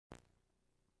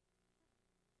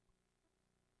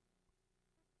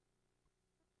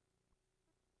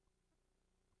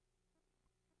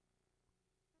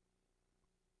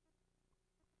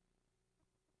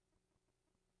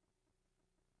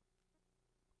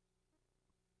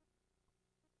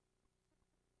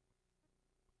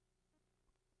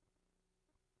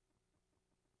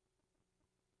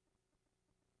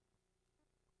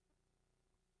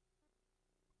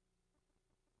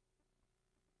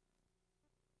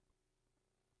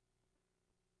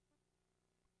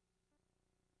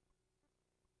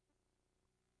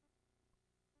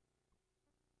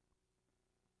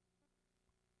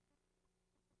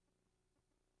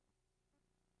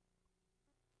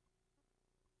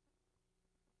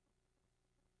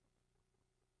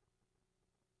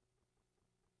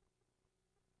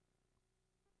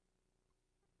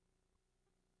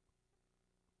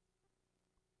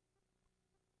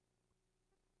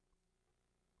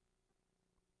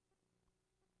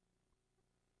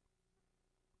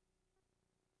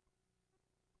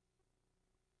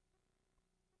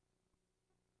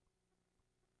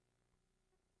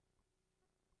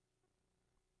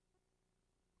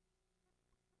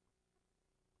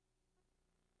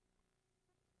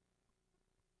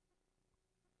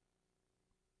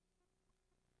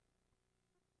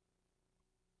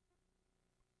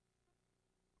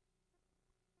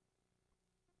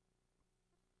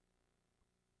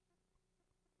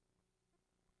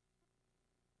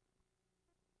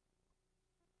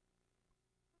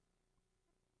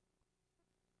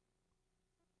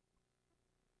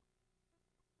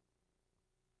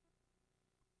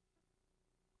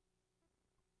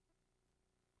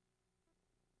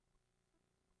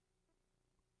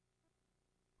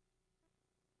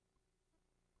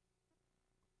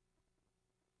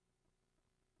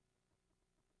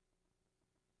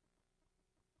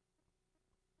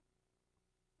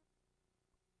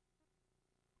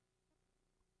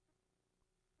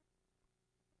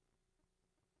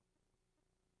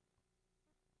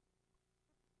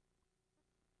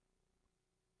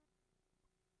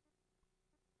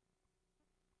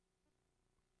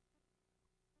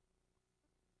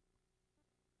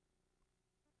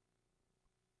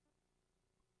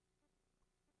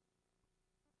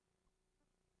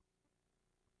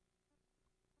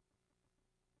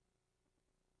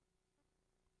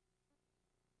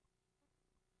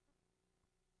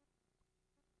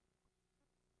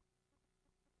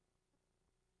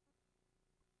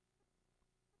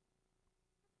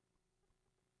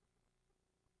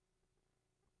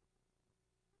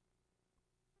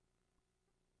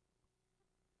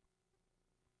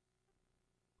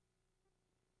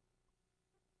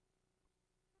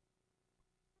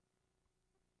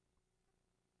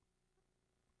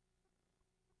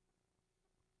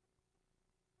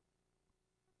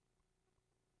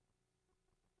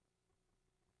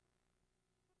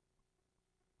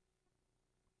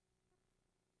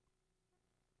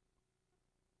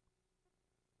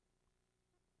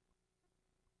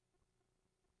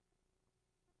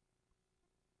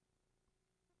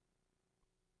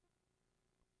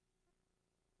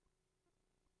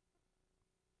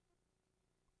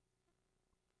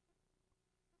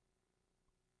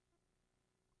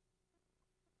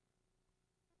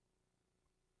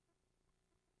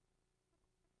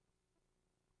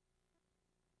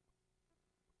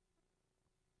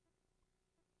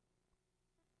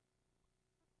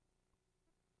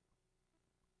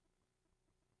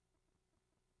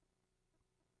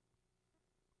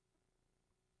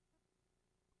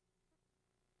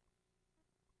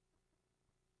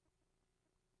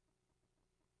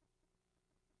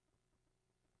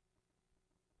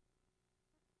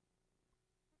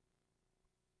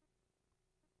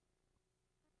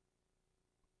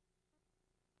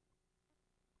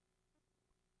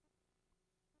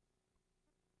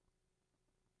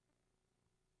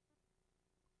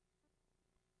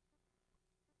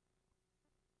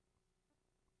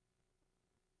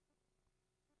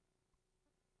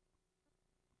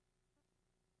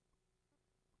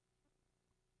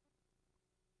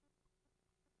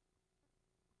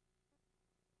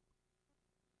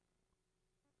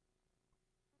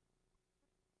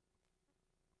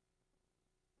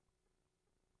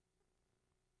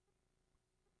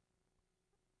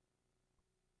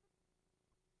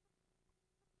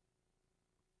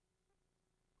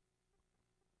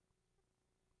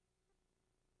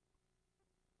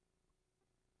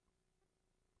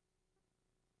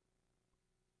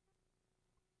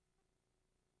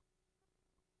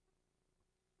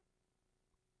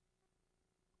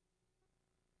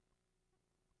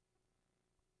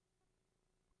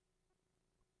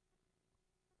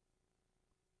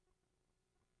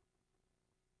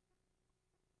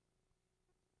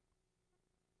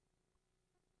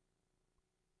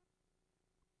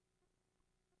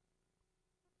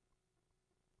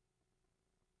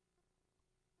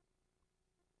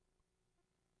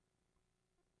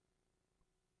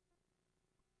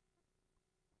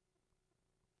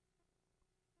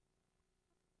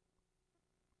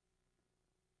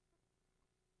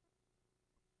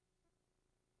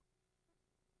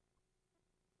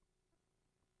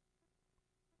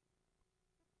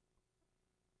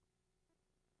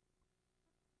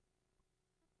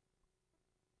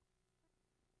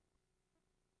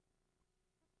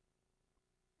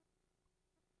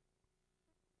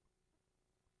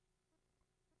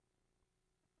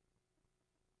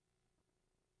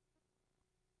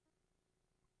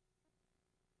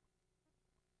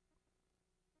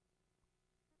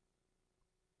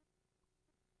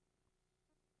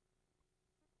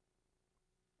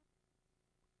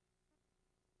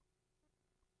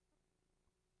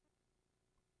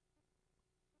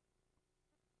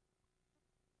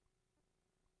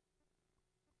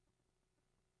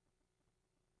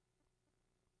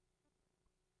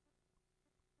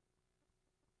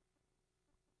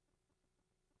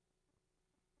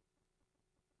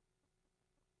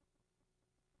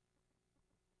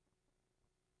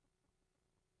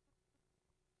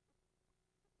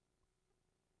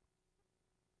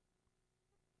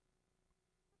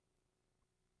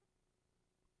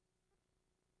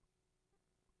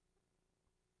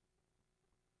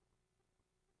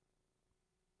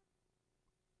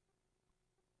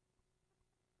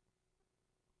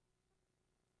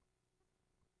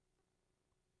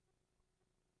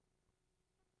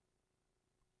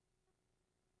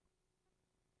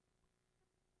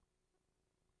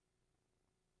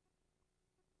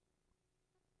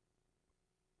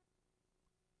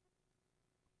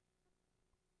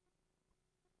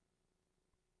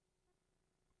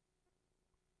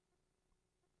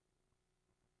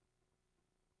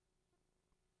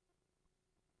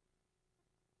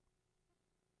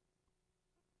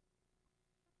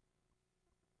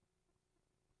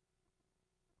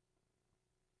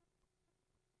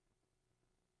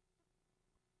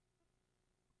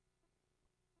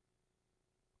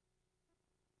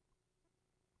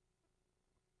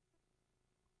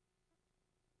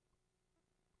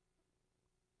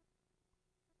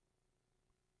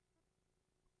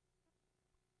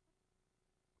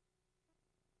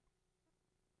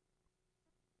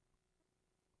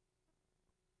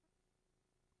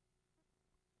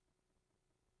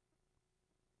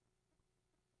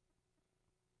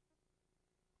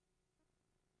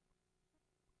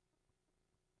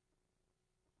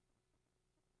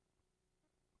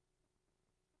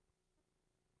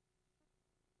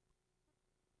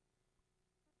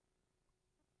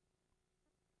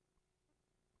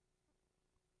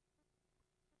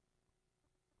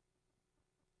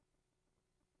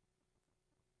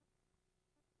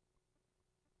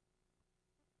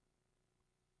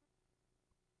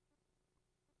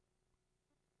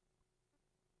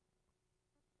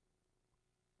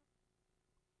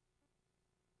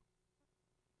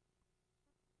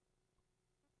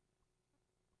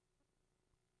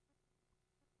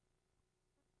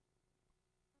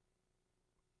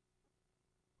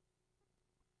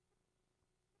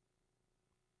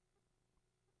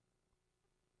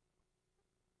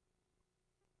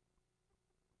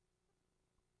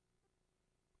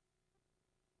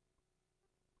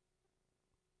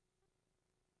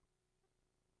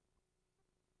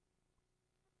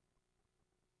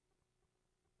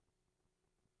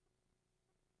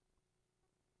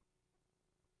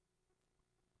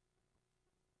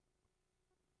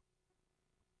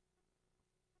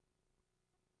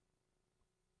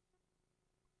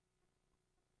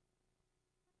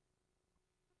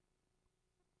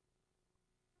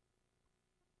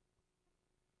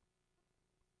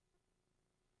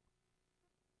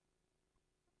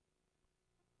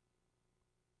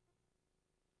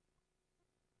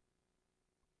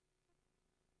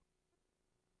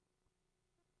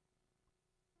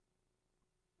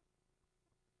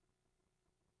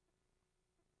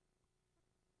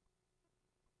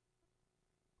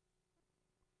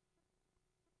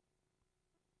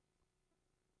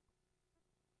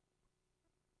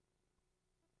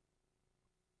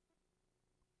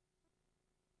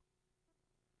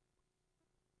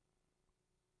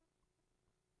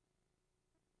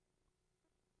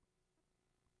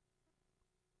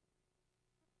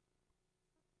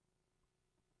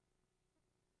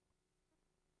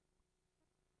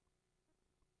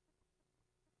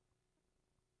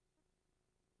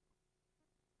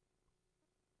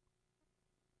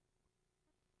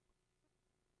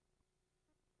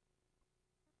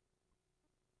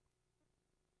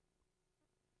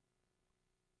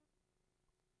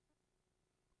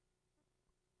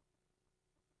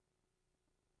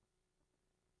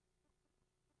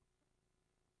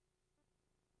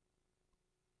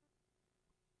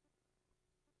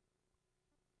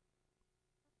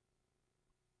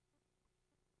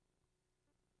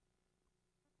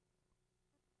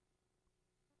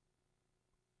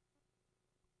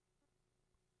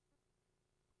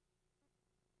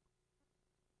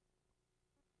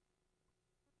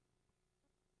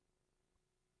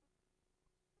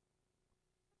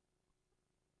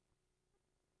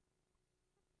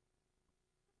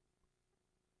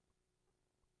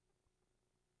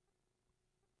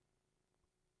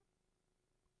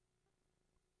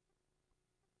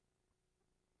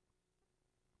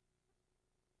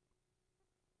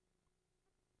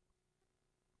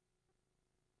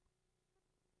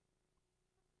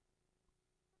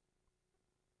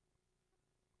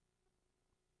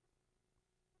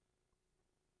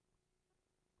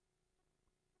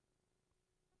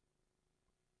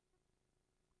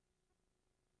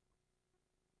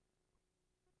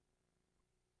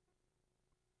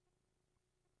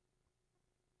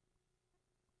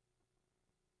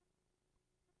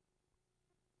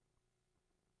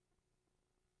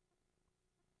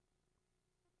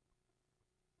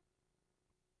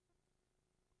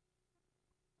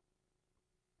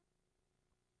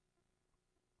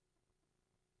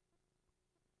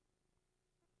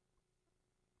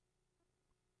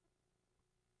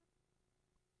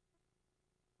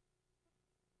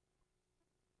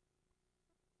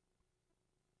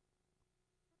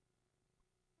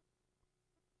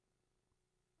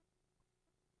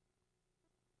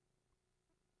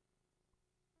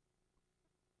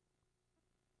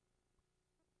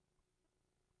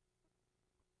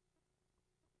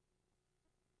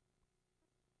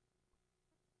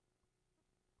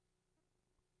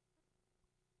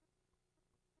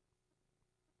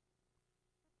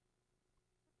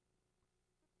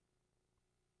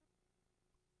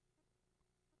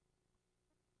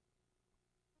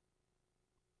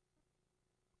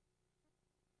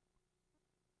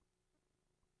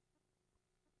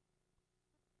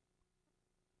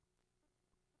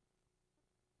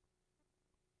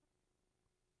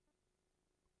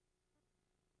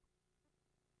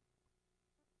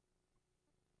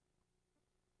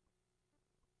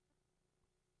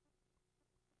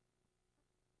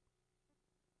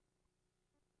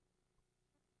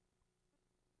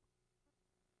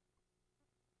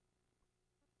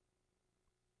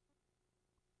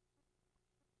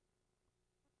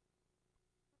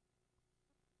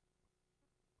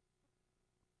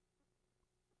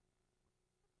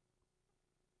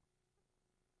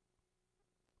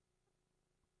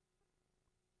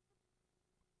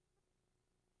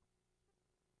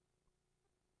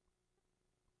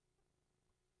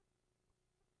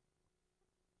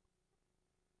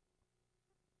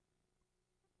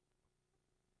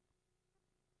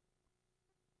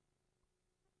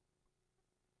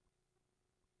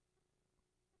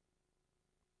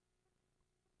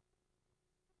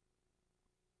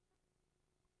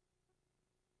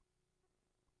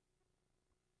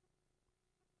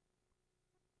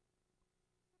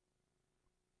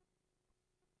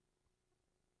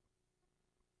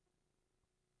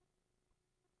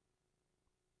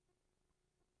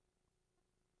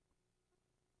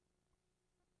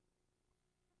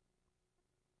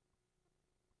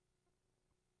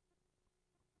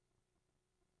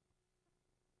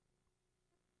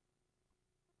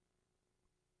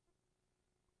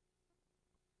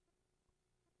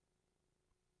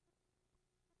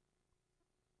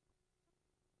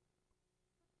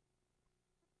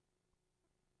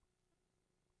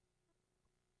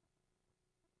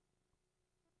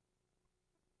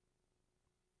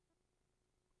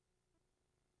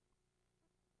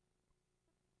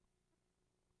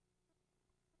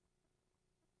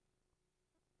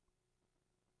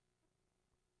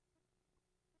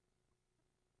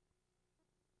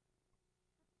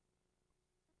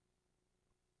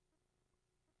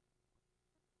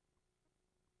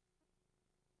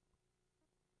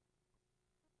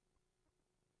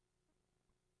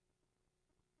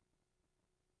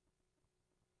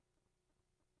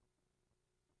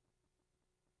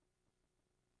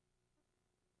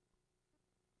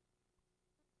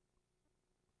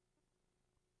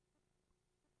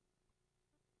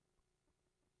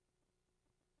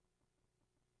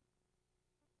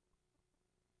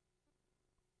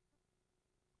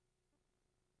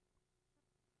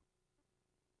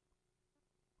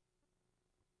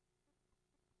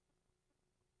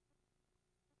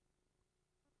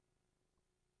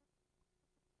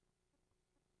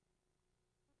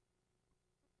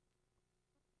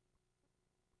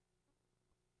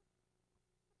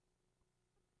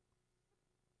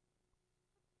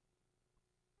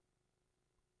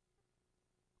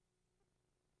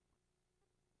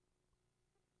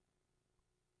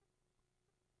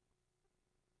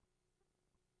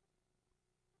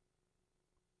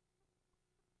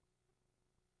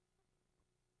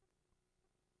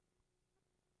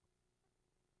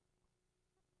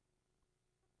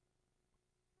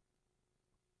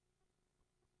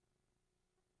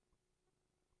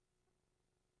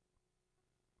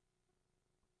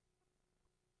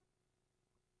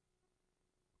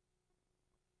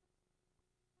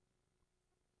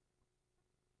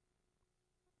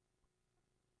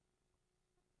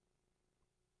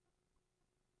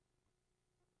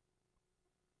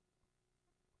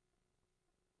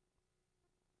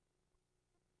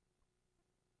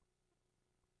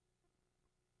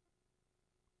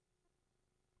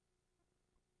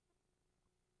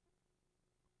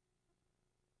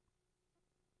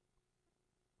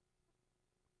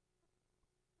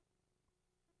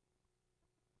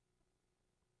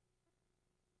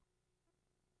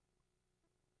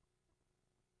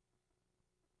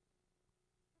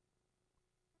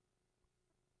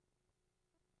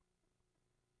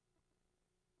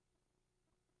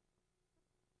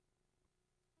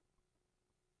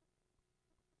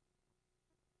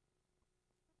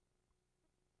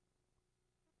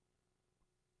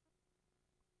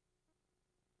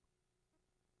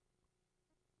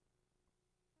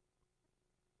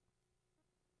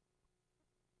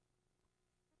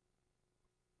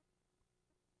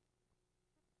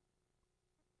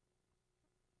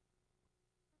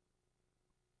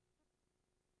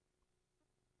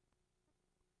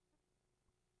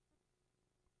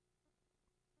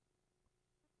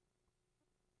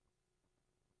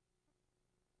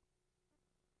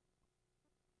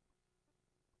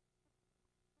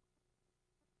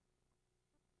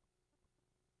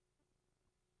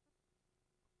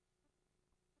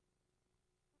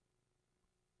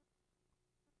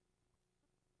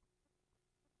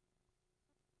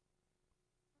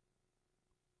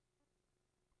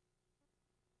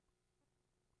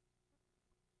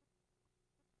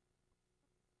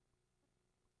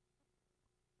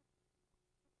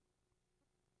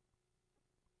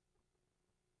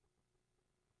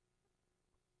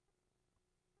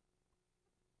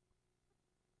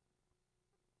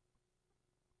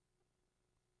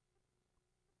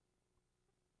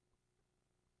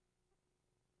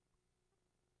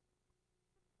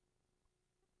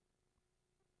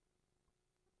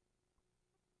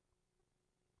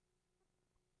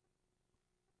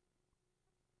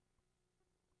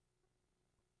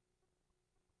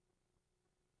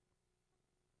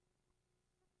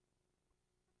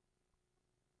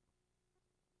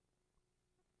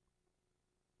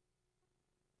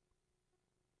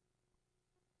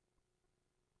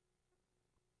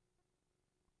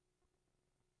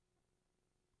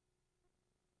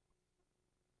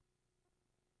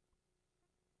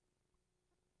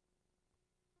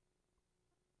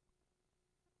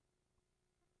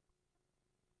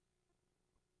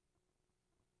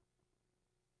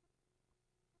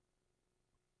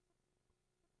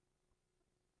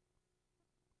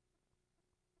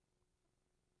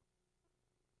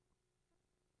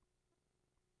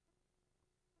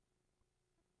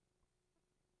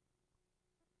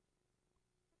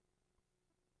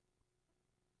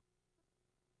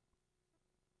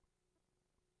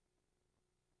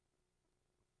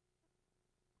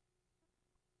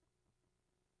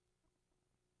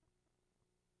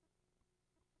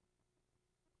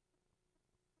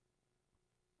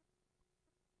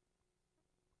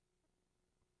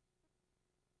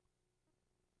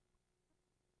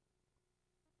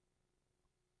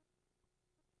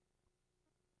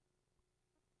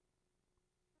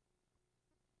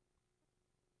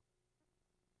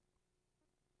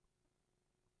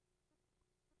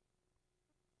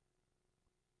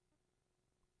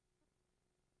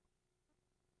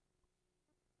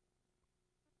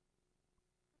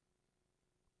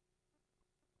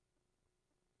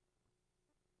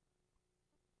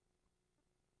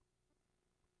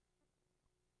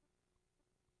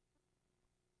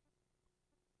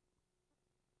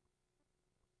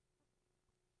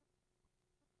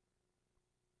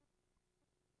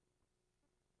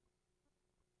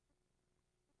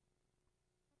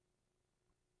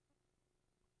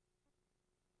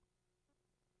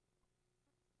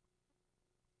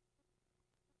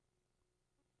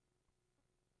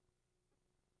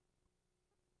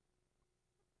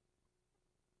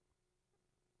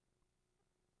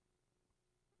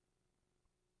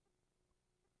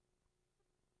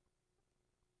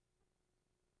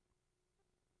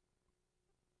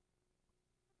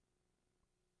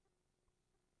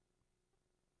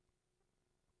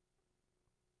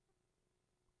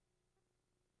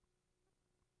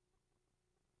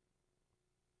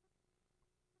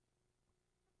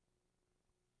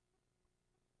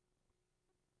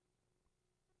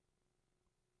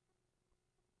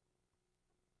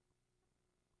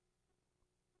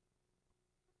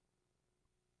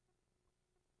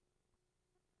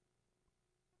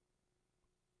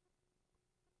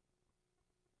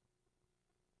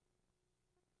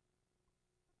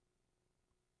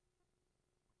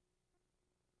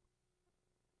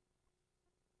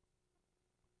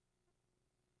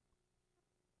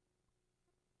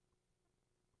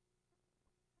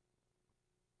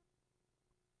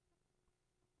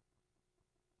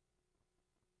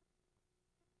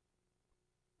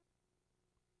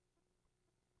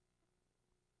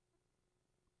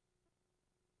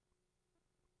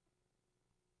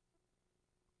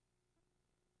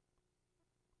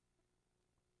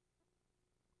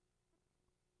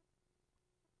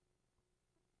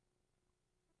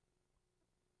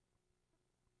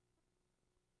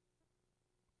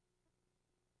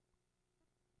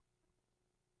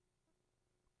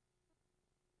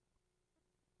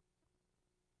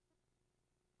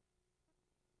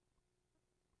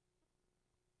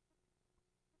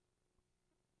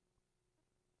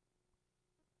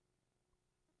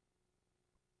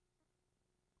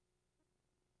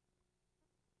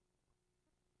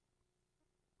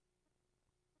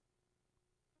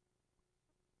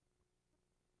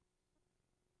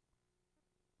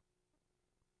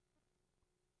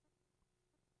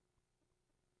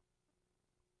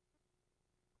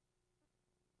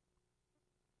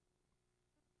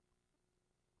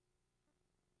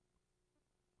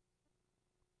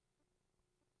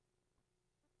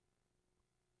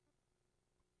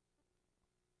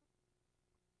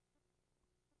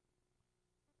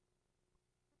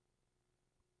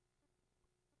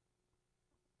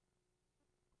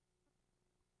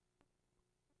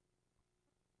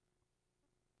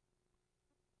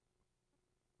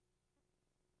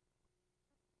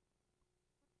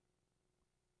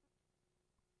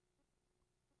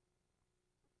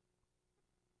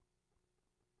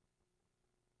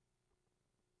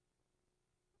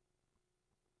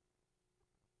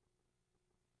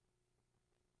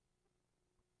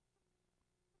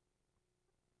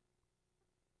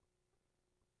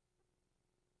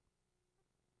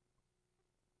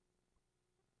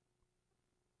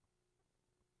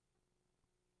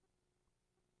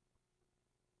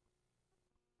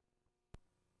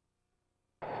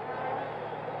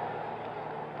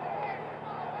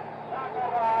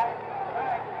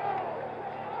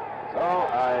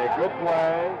Good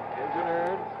play,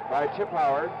 engineered by Chip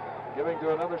Howard, giving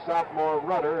to another sophomore.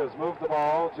 Rudder has moved the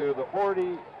ball to the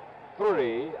 43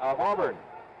 of Auburn.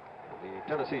 The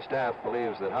Tennessee staff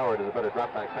believes that Howard is a better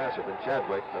drop-back passer than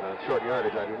Chadwick, but on short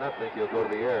yardage, I do not think he'll go to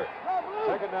the air.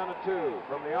 Second down and 2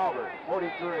 from the Auburn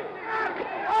 43.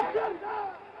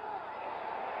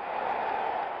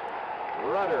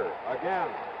 Rudder again.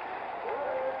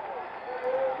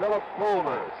 Philip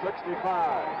Fulmer,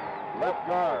 65, left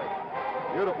guard.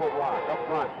 Beautiful block up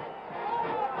front.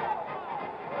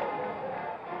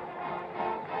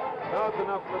 Now it's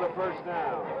enough for the first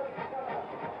down.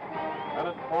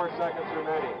 Minute and 4 seconds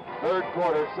remaining. Third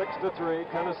quarter,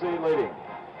 6-3, Tennessee leading.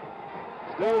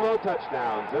 Still no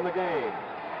touchdowns in the game.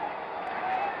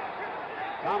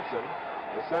 Thompson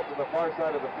is set to the far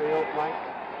side of the field, flanked,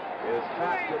 is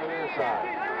trapped to the near side.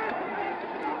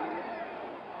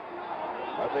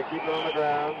 But they keep it on the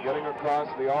ground, getting across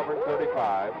the Auburn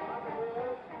 35.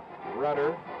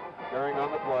 Rudder carrying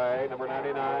on the play, number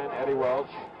 99, Eddie Welch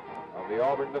of the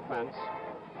Auburn defense.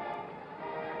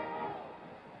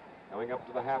 Coming up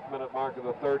to the half-minute mark of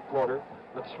the third quarter.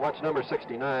 Let's watch number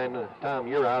 69, Tom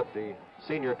Yearout, the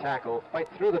senior tackle, fight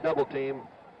through the double team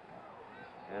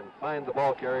and find the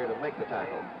ball carrier to make the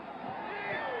tackle.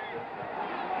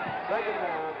 Second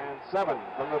down and 7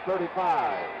 from the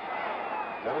 35.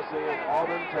 Tennessee in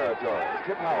Auburn territory.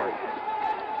 Chip Howard.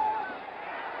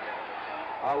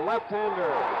 A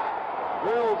left-hander.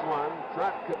 Drills one.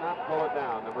 Truck could not pull it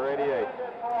down. Number 88.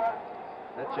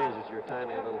 That changes your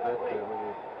timing a little bit. When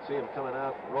you see him coming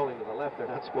out and rolling to the left, they're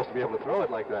not supposed to be able to throw it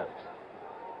like that.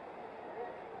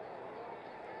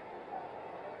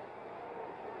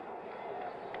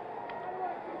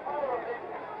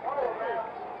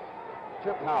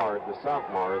 Chip Howard, the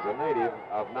sophomore, is a native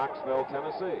of Knoxville,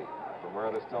 Tennessee, from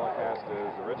where this telecast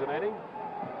is originating.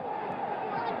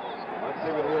 Let's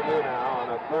see what he'll do now on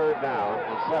a third down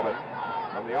and 7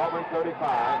 from the Auburn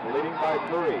 35, leading by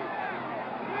 3.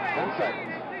 10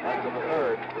 seconds left in the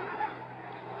third.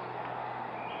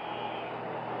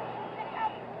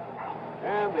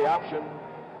 And the option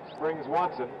brings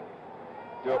Watson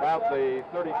to about the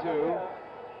 32,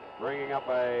 bringing up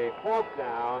a 4th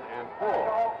down and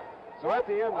 4. So at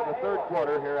the end of the third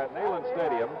quarter here at Neyland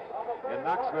Stadium in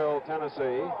Knoxville,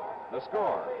 Tennessee, the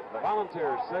score, the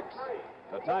Volunteers 6,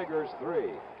 the Tigers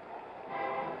 3.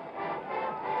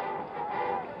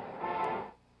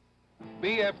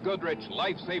 B.F. Goodrich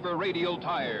Lifesaver radial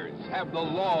tires have the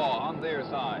law on their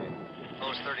side.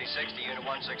 Post 3060, Unit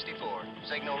 164.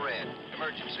 Signal red.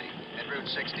 Emergency. At Route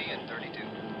 60 and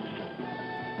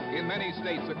 32. In many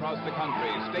states across the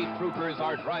country, state troopers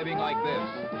are driving like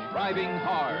this, driving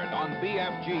hard on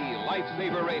BFG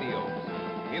Lifesaver radios.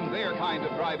 In their kind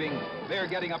of driving, they're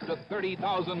getting up to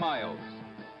 30,000 miles.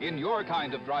 In your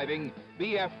kind of driving,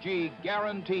 BFG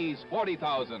guarantees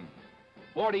 40,000.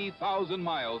 40,000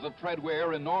 miles of tread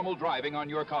wear in normal driving on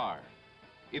your car.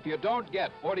 If you don't get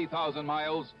 40,000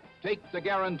 miles, take the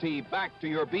guarantee back to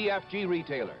your BFG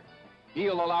retailer.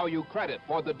 He'll allow you credit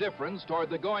for the difference toward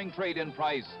the going trade-in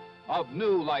price of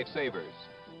new Lifesavers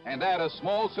and add a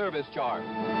small service charge.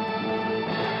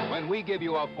 When we give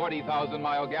you a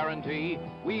 40,000-mile guarantee,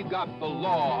 we've got the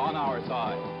law on our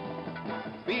side.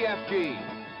 BFG,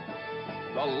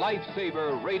 the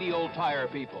Lifesaver radial tire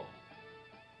people.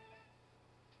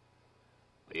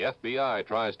 The FBI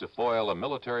tries to foil a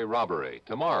military robbery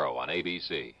tomorrow on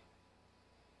ABC.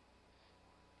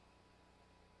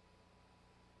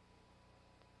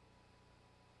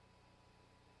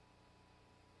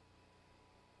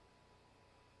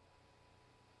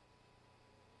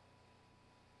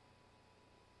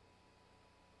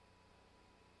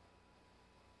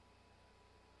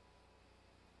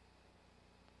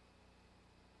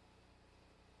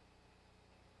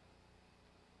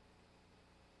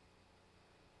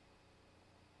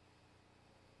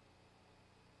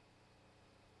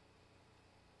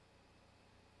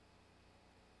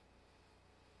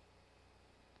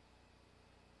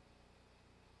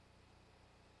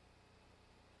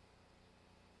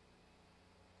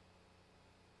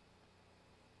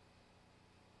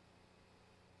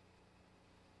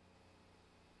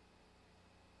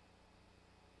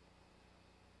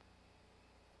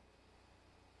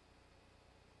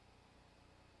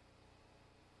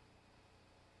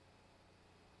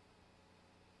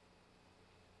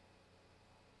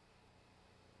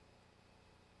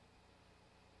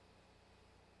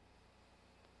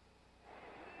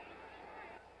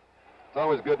 It's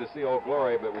always good to see Old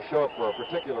Glory, but we show up for a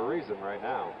particular reason right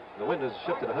now. The wind has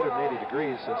shifted 180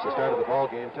 degrees since the start of the ball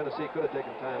game. Tennessee could have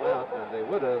taken time out, and they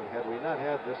would have had we not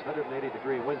had this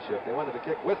 180-degree wind shift. They wanted to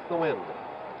kick with the wind.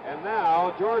 And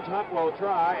now George Hunt will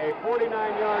try a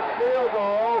 49-yard field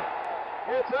goal.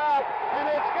 It's up, and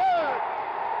it's good.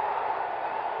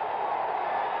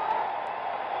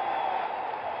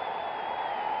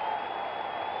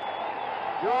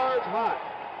 George Hunt,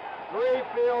 3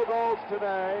 field goals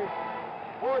today,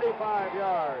 45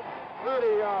 yards, 30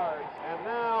 yards, and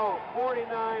now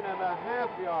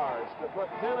 49.5 yards to put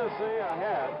Tennessee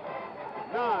ahead,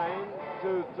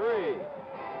 9-3.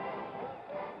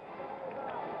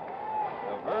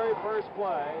 The very first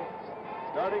play,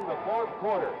 starting the 4th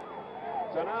quarter.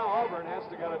 So now Auburn has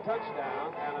to get a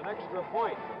touchdown and an extra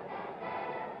point.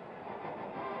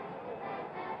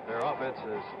 Their offense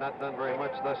has not done very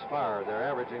much thus far. They're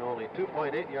averaging only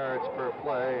 2.8 yards per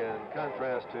play, in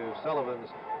contrast to Sullivan's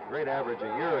great average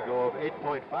a year ago of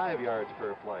 8.5 yards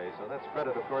per play. So that's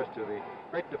credit, of course, to the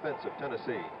great defense of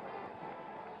Tennessee.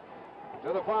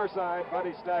 To the far side,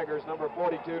 Buddy staggers, number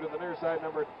 42, to the near side,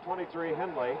 number 23,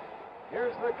 Henley.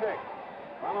 Here's the kick.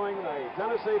 Following the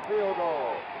Tennessee field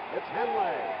goal, it's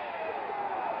Henley.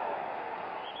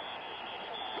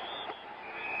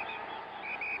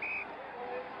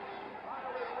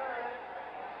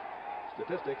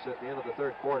 Statistics at the end of the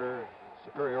 3rd quarter,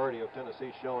 superiority of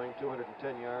Tennessee showing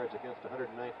 210 yards against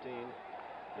 119.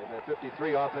 They've had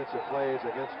 53 offensive plays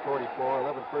against 44,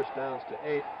 11 first downs to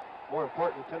 8. More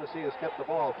important, Tennessee has kept the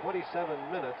ball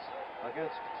 27 minutes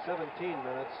against 17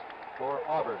 minutes for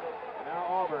Auburn. And now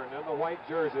Auburn in the white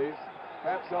jerseys.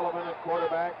 Pat Sullivan at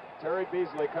quarterback. Terry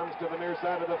Beasley comes to the near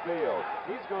side of the field.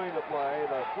 He's going to play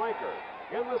the flanker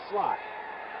in the slot.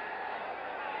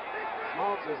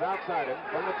 Schmaltz is outside him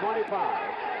from the 25.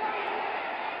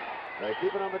 They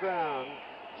keep it on the ground.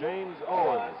 James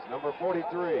Owens, number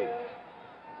 43.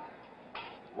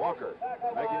 Walker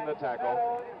making the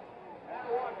tackle.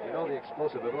 You know the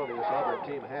explosive ability this Auburn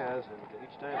team has, and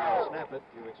each time you snap it,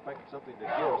 you expect something to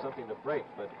give, something to break,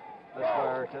 but thus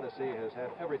far, Tennessee has had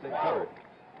everything covered.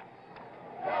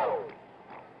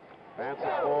 Vance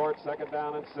at 4, 2nd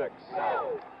down and 6.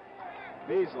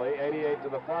 Beasley, 88 to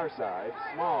the far side.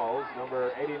 Smalls,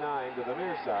 number 89 to the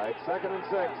near side. 2nd and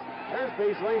 6. There's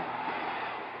Beasley.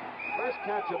 First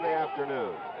catch of the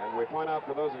afternoon. And we point out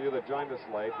for those of you that joined us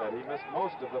late that he missed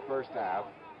most of the first half.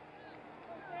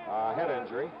 Head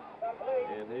injury.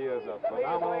 And he is a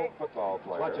phenomenal football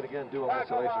player. Watch it again, dual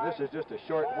isolation. This is just a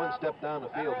short one-step down the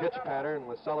field hitch pattern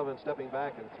with Sullivan stepping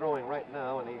back and throwing right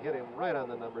now, and he hit him right on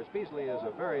the numbers. Beasley is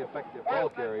a very effective ball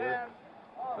carrier,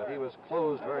 but he was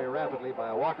closed very rapidly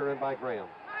by Walker and by Graham.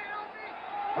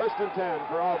 1st and 10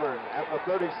 for Auburn at the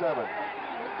 37.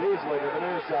 Beasley to the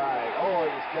near side.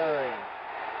 Owens carrying.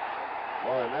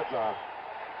 Boy, and that's a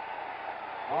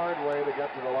hard way to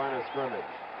get to the line of scrimmage.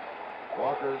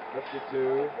 Walker,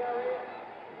 52.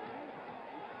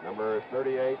 Number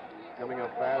 38 coming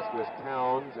up fast was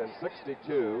Towns, and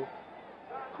 62,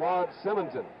 Claude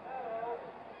Simonton.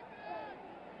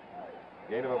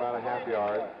 Gain of about a half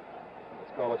yard.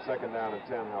 Let's call it 2nd down and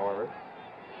 10, however.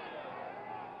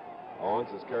 Owens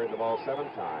has carried the ball 7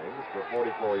 times for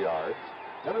 44 yards.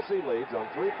 Tennessee leads on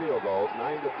 3 field goals,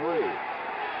 9-3.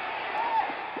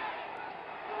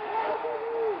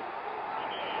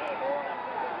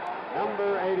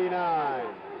 Number 89,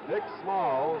 Dick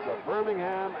Smalls of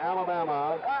Birmingham,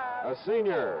 Alabama, a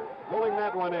senior, pulling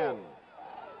that one in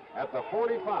at the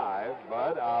 45,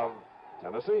 Bud, of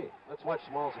Tennessee. Let's watch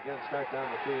Smalls again start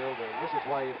down the field, and this is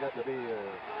why you've got to be a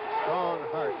strong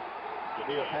heart to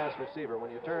be a pass receiver.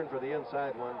 When you turn for the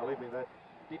inside one, believe me, that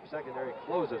deep secondary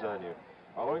closes on you.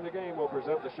 Following the game, we'll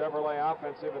present the Chevrolet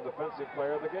Offensive and Defensive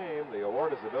Player of the Game. The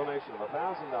award is a donation of $1,000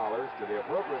 to the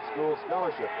appropriate school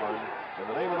scholarship fund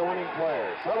in the name of the winning player.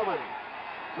 Sullivan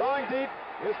throwing deep.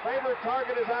 His favorite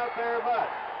target is out there, but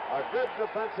a good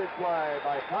defensive play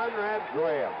by Conrad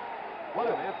Graham. What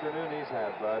an afternoon he's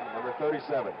had, Bud. Number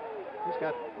 37. He's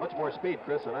got much more speed,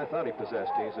 Chris, than I thought he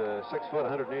possessed. He's a 6 foot,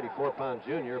 184-pound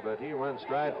junior, but he runs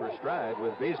stride for stride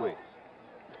with Beasley.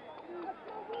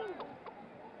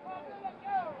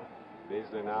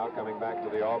 Beasley now coming back to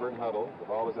the Auburn huddle. The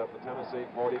ball is at the Tennessee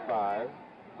 45,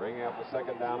 bringing up the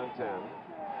 2nd down and 10.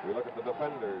 We look at the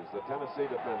defenders, the Tennessee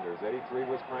defenders. 83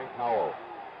 was Frank Howell.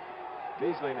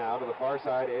 Beasley now to the far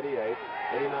side, 88.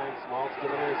 89 Smaltz to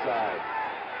the near side.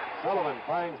 Sullivan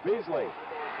finds Beasley.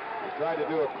 He tried to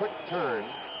do a quick turn,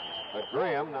 but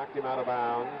Graham knocked him out of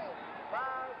bounds.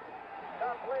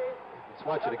 Let's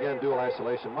watch it again, dual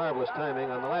isolation. Marvelous timing.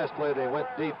 On the last play, they went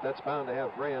deep. That's bound to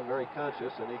have Graham very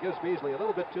conscious, and he gives Beasley a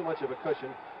little bit too much of a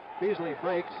cushion. Beasley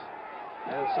breaks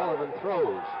as Sullivan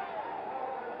throws.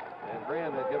 And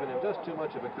Graham had given him just too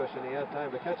much of a cushion. He had time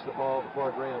to catch the ball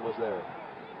before Graham was there.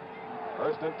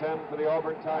 First and 10 for the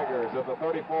Auburn Tigers at the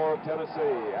 34 of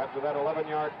Tennessee. After that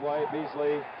 11-yard play,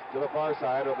 Beasley to the far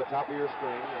side of the top of your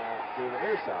screen, to the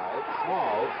near side.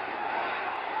 Smalls.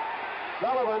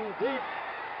 Sullivan deep.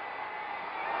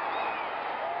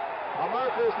 A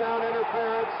marker's down,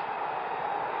 interference.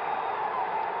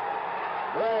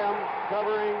 Graham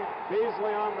covering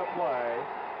Beasley on the play.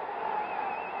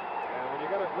 And when you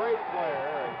get a great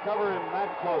player and cover him that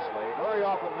closely, very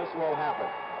often this will happen.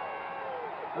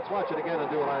 Let's watch it again in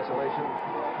dual isolation.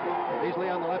 Beasley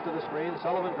on the left of the screen.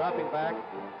 Sullivan dropping back.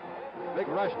 Big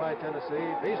rush by Tennessee.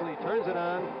 Beasley turns it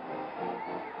on.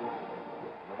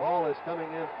 The ball is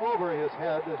coming in over his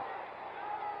head.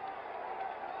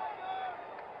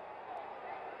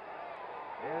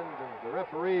 And the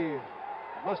referee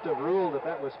must have ruled that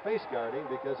that was face guarding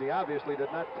because he obviously did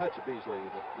not touch Beasley.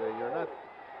 You're not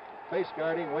face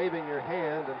guarding, waving your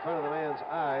hand in front of the man's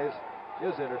eyes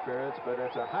is interference, but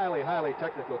it's a highly, highly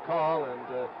technical call, and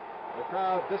the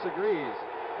crowd disagrees.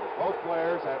 Both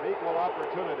players have equal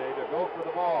opportunity to go for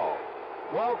the ball.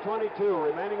 12:22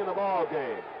 remaining in the ball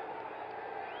game.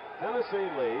 Tennessee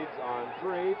leads on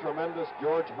 3 tremendous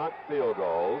George Hunt field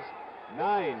goals,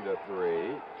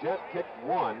 9-3. Jet kicked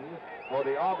 1 for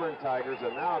the Auburn Tigers,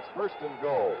 and now it's first and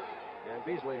goal. And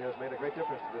Beasley has made a great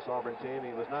difference to this Auburn team.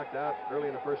 He was knocked out early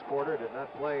in the first quarter, did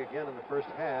not play again in the first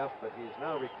half, but he's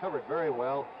now recovered very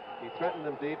well. He threatened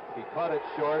them deep. He caught it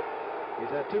short.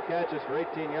 He's had 2 catches for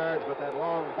 18 yards, but that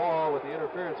long ball with the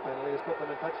interference penalty has put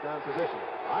them in touchdown position.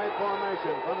 High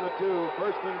formation from the 2,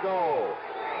 first and goal.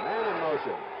 Man in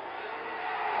motion.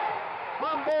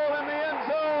 Fumble in the end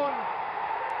zone.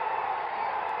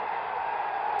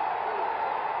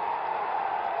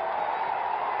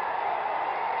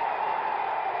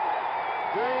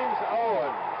 James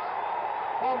Owens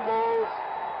fumbles,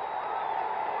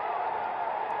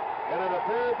 and it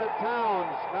appeared that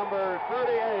Towns, number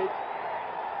 38,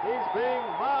 he's being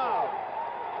mobbed.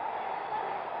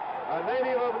 A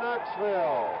native of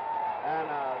Knoxville, and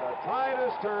the tide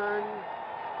has turned.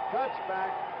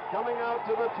 Touchback coming out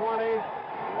to the 20.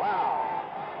 Wow.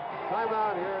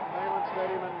 Timeout here at Neyland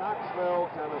Stadium in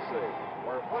Knoxville, Tennessee,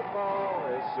 where football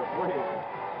is supreme.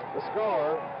 The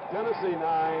score, Tennessee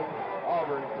 9,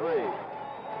 Auburn 3.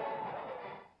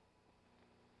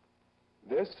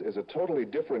 This is a totally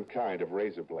different kind of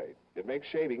razor blade. It makes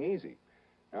shaving easy.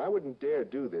 Now, I wouldn't dare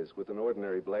do this with an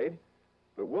ordinary blade,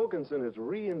 but Wilkinson has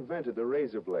reinvented the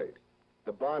razor blade,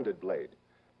 the bonded blade.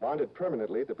 Bonded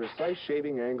permanently at the precise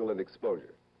shaving angle and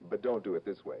exposure. But don't do it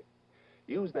this way.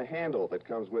 Use the handle that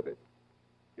comes with it.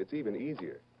 It's even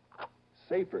easier.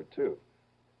 Safer, too.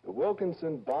 The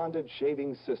Wilkinson Bonded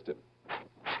Shaving System.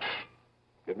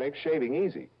 It makes shaving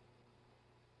easy.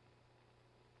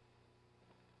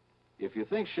 If you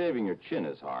think shaving your chin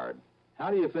is hard,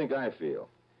 how do you think I feel?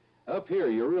 Up here,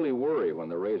 you really worry when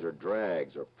the razor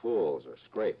drags or pulls or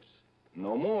scrapes.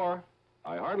 No more.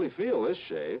 I hardly feel this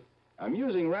shave. I'm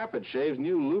using Rapid Shave's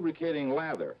new lubricating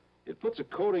lather. It puts a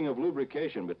coating of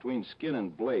lubrication between skin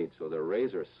and blade so the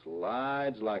razor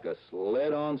slides like a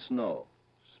sled on snow.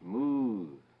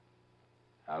 Smooth.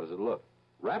 How does it look?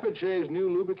 Rapid Shave's new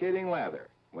lubricating lather.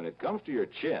 When it comes to your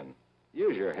chin,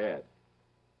 use your head.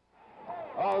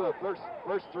 Oh, the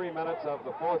first 3 minutes of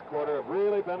the fourth quarter have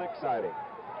really been exciting.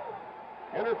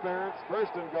 Interference,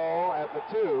 first and goal at the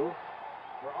 2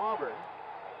 for Auburn.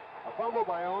 A fumble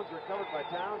by Owens, recovered by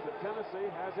Towns, and Tennessee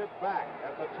has it back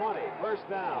at the 20. First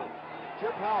down.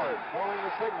 Chip Howard calling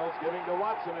the signals, giving to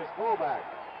Watson his fullback.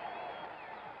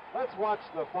 Let's watch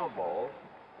the fumble.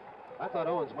 I thought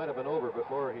Owens might have been over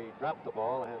before he dropped the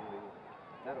ball, and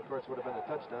that, of course, would have been a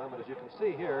touchdown. But as you can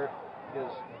see here, his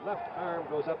left arm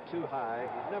goes up too high.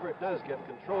 He never does get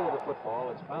control of the football.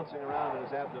 It's bouncing around in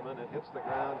his abdomen. It hits the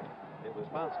ground. It was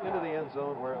bounced into the end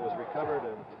zone where it was recovered,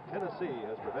 and Tennessee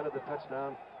has prevented the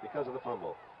touchdown because of the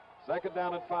fumble. Second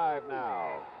down at 5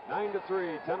 now.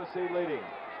 9-3, Tennessee leading.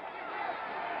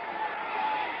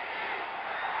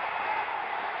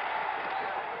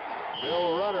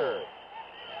 Bill Rudder.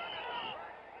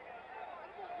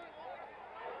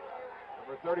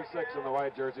 Number 36 in the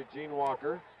white jersey, Gene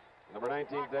Walker. Number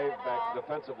 19, Dave Beck,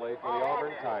 defensively for the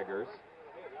Auburn Tigers.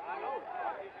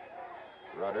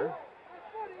 Rudder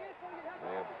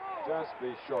may just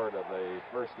be short of the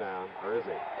first down, or is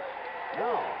he?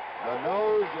 No, the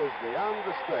nose is beyond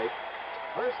the stake.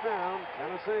 First down,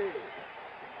 Tennessee.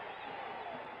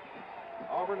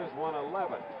 Auburn has won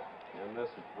 11 in this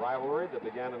rivalry that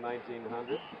began in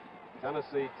 1900.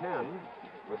 Tennessee 10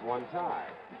 with 1 tie.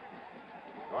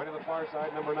 Going to the far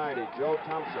side, number 90, Joe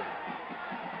Thompson.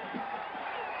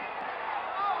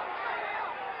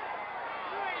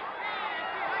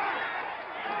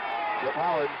 Chip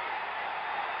Howard.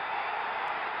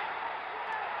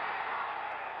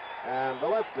 And the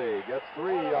lefty gets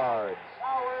 3 yards.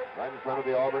 Right in front of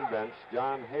the Auburn bench,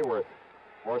 John Hayworth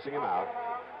forcing him out.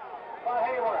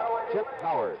 Chip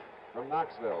Howard from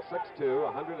Knoxville, 6'2",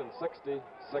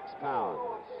 166 pounds.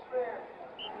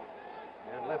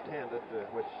 And left-handed,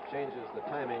 which changes the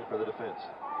timing for the defense.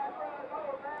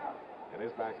 In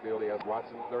his backfield, he has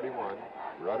Watson, 31,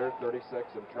 Rudder,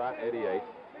 36, and Trott, 88,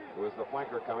 who is the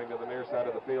flanker coming to the near side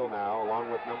of the field now,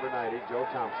 along with number 90, Joe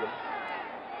Thompson.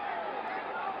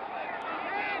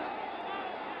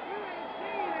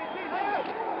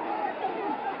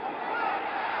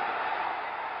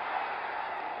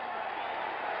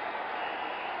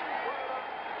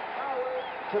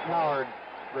 Chip Howard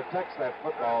protects that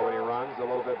football when he runs a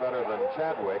little bit better than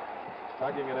Chadwick,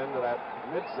 tucking it into that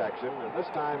midsection, and this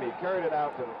time he carried it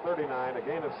out to the 39, a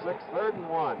gain of 6, 3rd and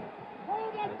 1.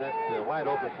 And that wide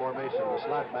open formation, the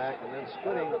slot back, and then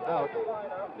splitting out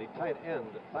the tight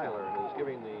end, Tyler, who's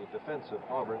giving the defense of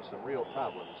Auburn some real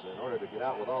problems. In order to get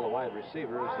out with all the wide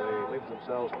receivers, they leave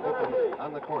themselves open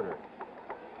on the corner.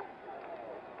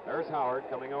 There's Howard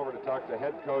coming over to talk to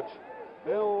head coach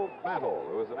Bill Battle,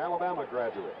 who is an Alabama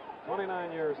graduate,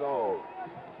 29 years old.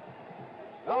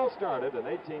 It all started in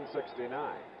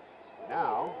 1869.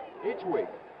 Now, each week,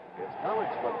 it's college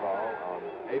football on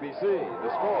ABC. The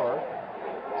score,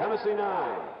 Tennessee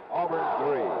 9, Auburn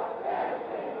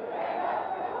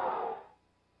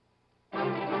 3.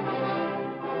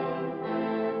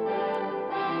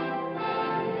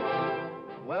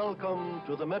 Welcome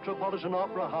to the Metropolitan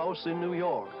Opera House in New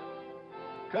York.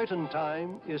 Curtain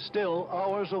time is still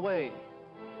hours away.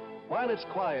 While it's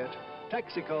quiet,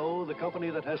 Texaco, the company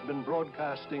that has been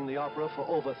broadcasting the opera for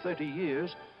over 30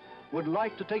 years, would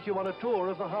like to take you on a tour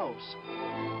of the house.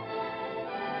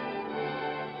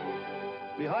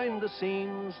 Behind the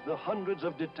scenes, the hundreds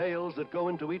of details that go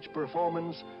into each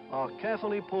performance are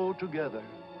carefully pulled together.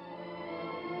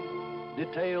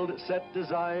 Detailed set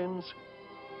designs,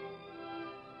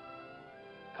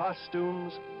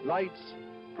 costumes, lights,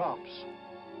 props,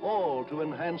 all to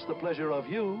enhance the pleasure of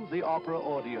you, the opera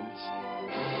audience.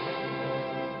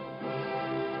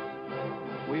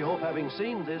 We hope having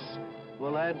seen this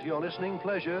will add to your listening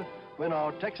pleasure when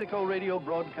our Texaco radio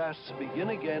broadcasts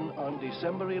begin again on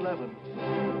December 11th.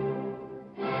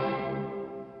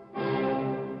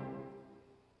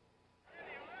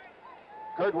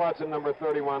 Kurt Watson, number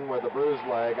 31, with a bruised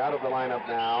leg, out of the lineup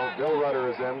now. Bill Rudder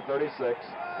is in, 36.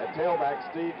 At tailback,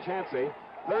 Steve Chansey.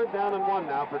 3rd down and 1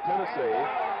 now for Tennessee.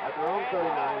 At their own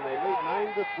 39, they lead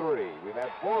 9-3. We've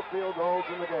had 4 field goals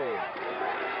in the game.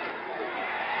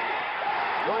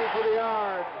 Going for the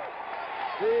yard,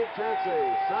 Steve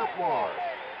Chansey, sophomore.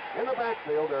 In the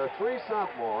backfield, there are 3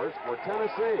 sophomores for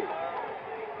Tennessee.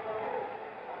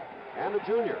 And a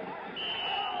junior.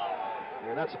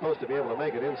 You're not supposed to be able to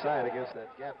make it inside against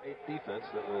that gap 8 defense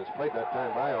that was played that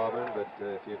time by Auburn, but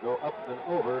if you go up and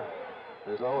over,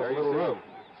 there's always a little room.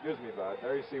 Excuse me, Bud.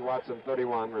 There you see Watson,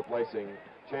 31, replacing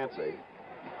Chansey.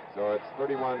 So it's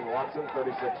 31 Watson,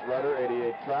 36 Rudder,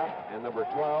 88 Trott, and number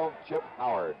 12, Chip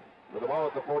Howard. With the ball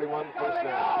at the 41, first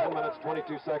down. 10 minutes,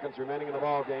 22 seconds remaining in the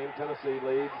ball game. Tennessee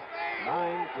leads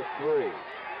 9-3.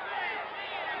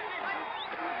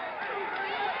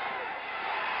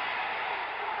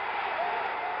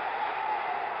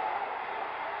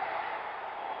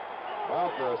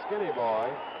 Well, for a skinny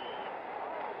boy,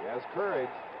 he has courage,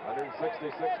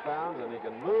 166 pounds, and he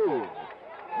can move.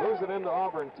 Moves it into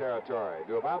Auburn territory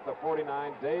to about the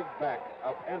 49. Dave Beck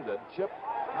upended Chip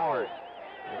Howard.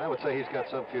 And I would say he's got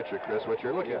some future, Chris. What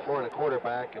you're looking for in a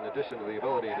quarterback, in addition to the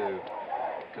ability to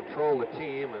control the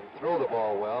team and throw the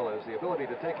ball well, is the ability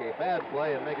to take a bad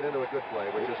play and make it into a good play,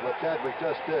 which is what Chadwick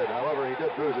just did. However, he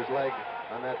did bruise his leg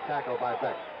on that tackle by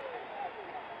Beck.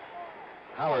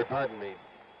 Howard, pardon me.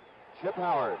 Chip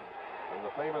Howard from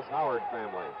the famous Howard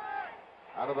family.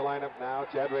 Out of the lineup now,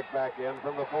 Chadwick back in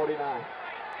from the 49.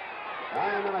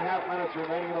 9.5 minutes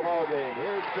remaining in the ball game.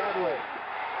 Here's Chadwick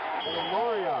getting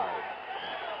more yards.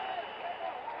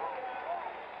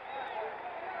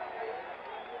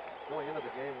 Going into the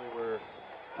game, we were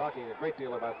talking a great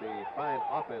deal about the fine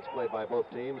offense played by both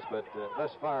teams, but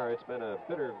thus far it's been a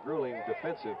bitter, grueling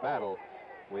defensive battle.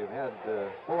 We've had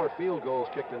 4 field goals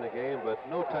kicked in the game, but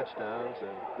no touchdowns,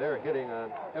 and they're hitting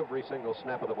on every single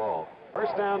snap of the ball.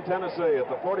 First down, Tennessee at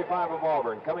the 45 of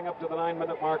Auburn, coming up to the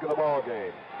 9-minute mark of the ball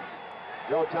game.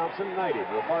 Joe Thompson, 90 to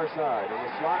the far side. In the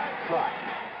slot, Trott,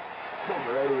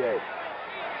 number 88.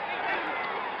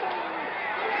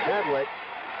 Chadwick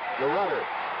to Rudder.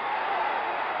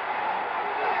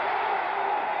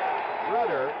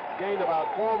 Rudder gained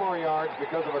about 4 more yards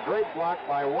because of a great block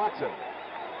by Watson.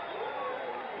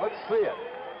 Let's see it.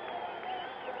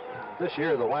 this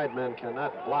year the wide men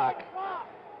cannot block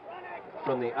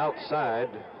from the outside.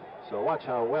 So watch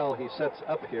how well he sets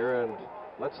up here and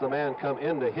lets the man come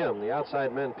into him. The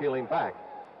outside men peeling back.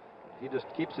 He just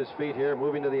keeps his feet here,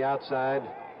 moving to the outside.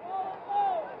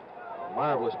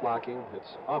 Marvelous blocking.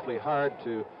 It's awfully hard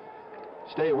to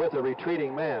stay with a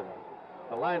retreating man.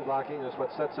 The line blocking is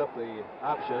what sets up the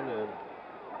option, and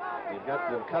you've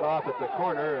got them cut off at the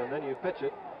corner, and then you pitch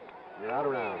it. You're out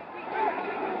around.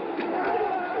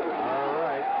 All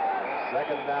right.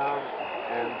 2nd down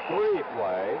and 3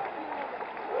 play.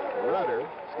 Rudder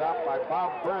stopped by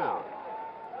Bob Brown.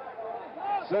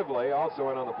 Sibley also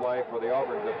in on the play for the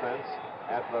Auburn defense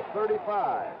at the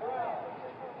 35.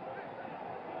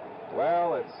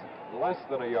 Well, it's less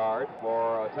than a yard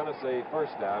for a Tennessee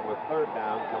 1st down with 3rd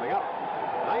down coming up.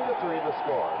 9-3 the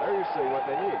score. There you see what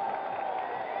they need.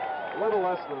 A little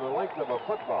less than the length of a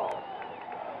football.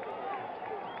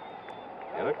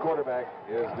 And at quarterback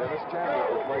is Dennis Chadwick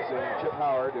replacing Chip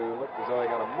Howard, who looked as though he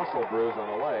got a muscle bruise on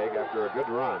the leg after a good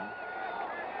run.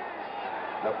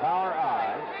 The power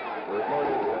eye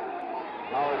reported that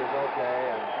Howard is okay,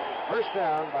 and 1st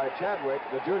down by Chadwick,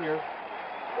 the junior.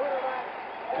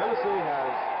 Tennessee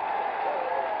has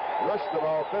rushed the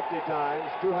ball 50 times,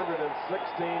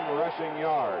 216 rushing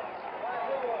yards.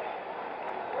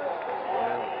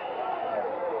 And,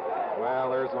 well,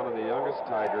 there's one of the youngest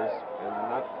Tigers, and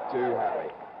not too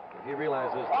happy. He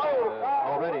realizes that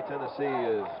already Tennessee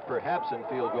is perhaps in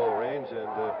field goal range, and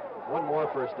one more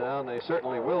 1st down, they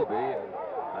certainly will be. And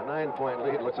a 9-point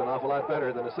lead looks an awful lot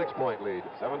better than a 6-point lead.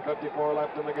 7:54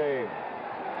 left in the game.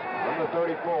 From the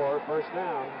 34, 1st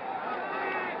down.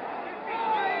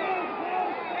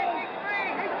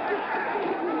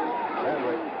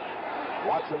 Chadwick,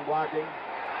 Watson blocking.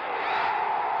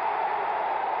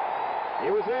 He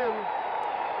was in.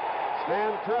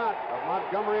 Stan Trott of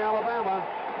Montgomery, Alabama.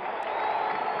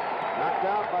 Knocked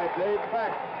out by Dave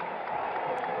Beck.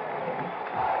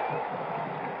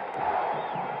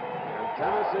 And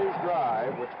Tennessee's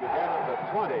drive, which began at the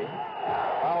 20,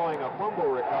 following a fumble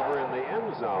recovery in the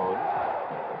end zone,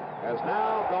 has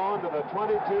now gone to the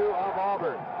 22 of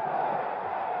Auburn.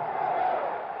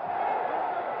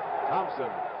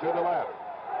 Thompson to the left.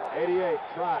 88,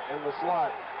 Trott in the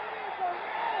slot.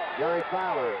 Gary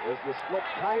Fowler is the split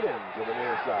tight end to the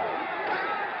near side.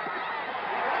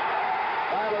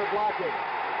 Fowler blocking.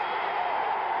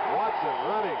 Watson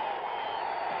running.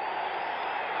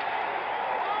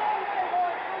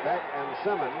 Beck and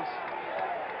Simmons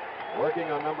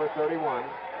working on number 31.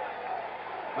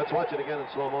 Let's watch it again in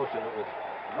slow motion. It was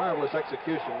marvelous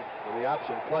execution of the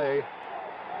option play.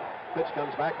 Pitch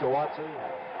comes back to Watson.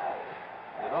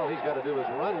 And all he's got to do is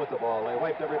run with the ball. They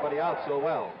wiped everybody out so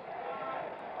well.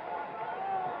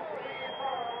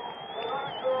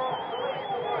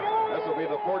 This will be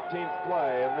the 14th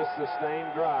play in this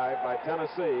sustained drive by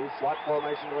Tennessee. Slot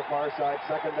formation to the far side.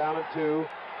 2nd down and 2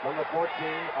 from the 14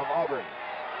 of Auburn.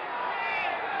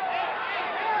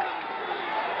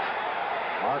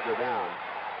 Marker down.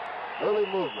 Early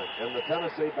movement in the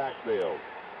Tennessee backfield.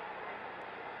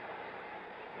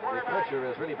 The pressure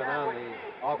has really been on the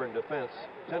Auburn defense.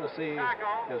 Tennessee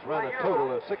has run a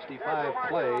total of 65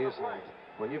 plays. And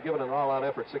when you've given an all-out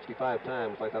effort 65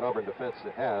 times like that Auburn defense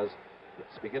has,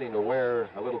 it's beginning to wear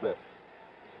a little bit.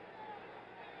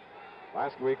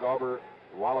 Last week, Auburn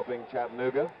walloping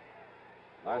Chattanooga.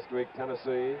 Last week,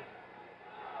 Tennessee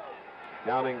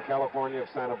downing California of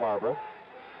Santa Barbara.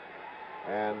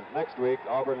 And next week,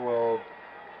 Auburn will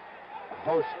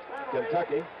host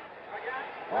Kentucky,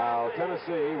 while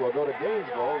Tennessee will go to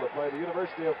Gainesville to play the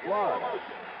University of Florida.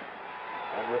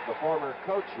 And with the former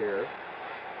coach here,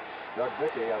 Doug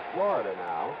Dickey of Florida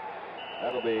now,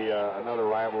 that'll be another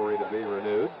rivalry to be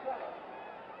renewed.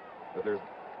 But there's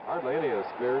hardly any as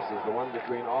fierce as the one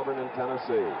between Auburn and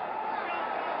Tennessee.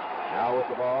 Now with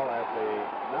the ball at the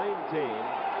 19,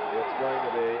 it's going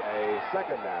to be a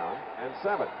 2nd down and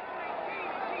 7.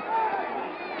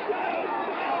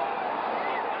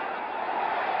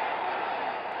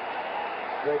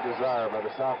 Great desire by the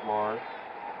sophomore,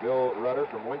 Bill Rudder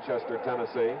from Winchester,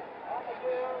 Tennessee.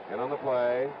 And on the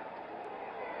play,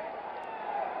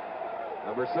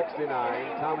 number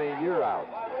 69, Tommy Yearout.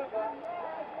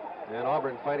 And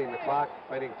Auburn fighting the clock,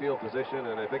 fighting field position,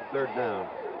 and a big 3rd down.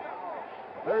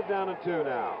 3rd down and 2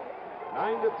 now.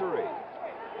 9-3.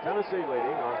 Tennessee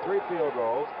leading on 3 field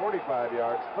goals, 45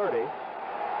 yards, 30,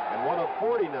 and one of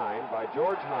 49 by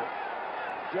George Hunt.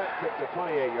 Jet kicked a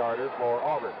 28-yarder for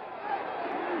Auburn.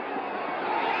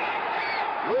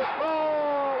 Loose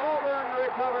ball, Auburn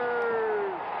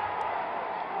recovers.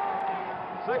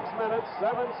 6 minutes,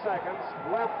 7 seconds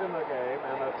left in the game,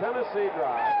 and the Tennessee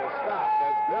drive is stopped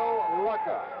as Bill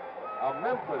Lucca of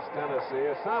Memphis, Tennessee,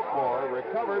 a sophomore,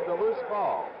 recovered the loose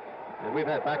ball. And we've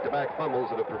had back-to-back fumbles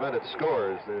that have prevented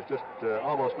scores. There's just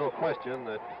almost no question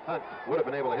that Hunt would have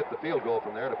been able to hit the field goal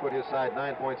from there to put his side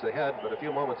 9 points ahead, but a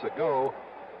few moments ago,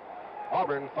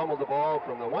 Auburn fumbled the ball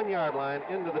from the 1-yard line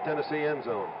into the Tennessee end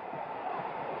zone.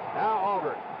 Now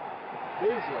Auburn.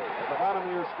 Beasley at the bottom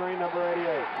of your screen, number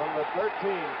 88. From the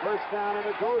 13, first down, and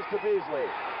it goes to Beasley.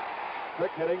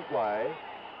 Quick hitting play.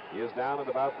 He is down at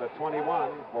about the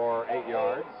 21 for 8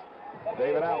 yards.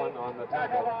 David Allen on the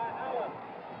tackle.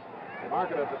 They mark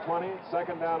it at the 20,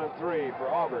 second down and 3 for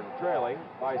Auburn, trailing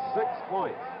by 6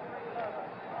 points.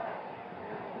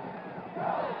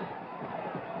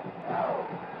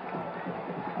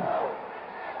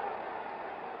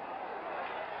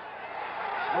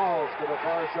 Smalls to the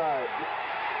far side.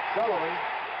 Sullivan.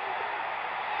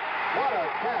 What a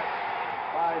catch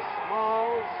by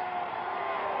Smalls.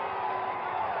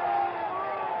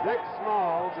 Dick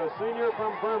Smalls, a senior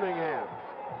from Birmingham.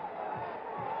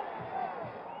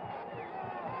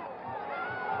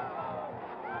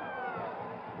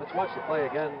 Let's watch the play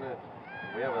again.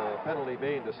 We have a penalty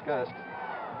being discussed.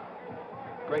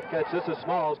 Great catch. This is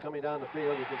Smalls coming down the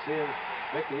field. You can see him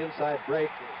make the inside break.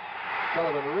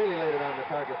 Sullivan really laid it on the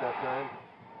target that time.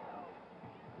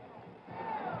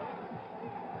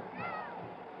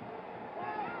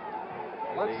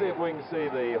 Let's see if we can see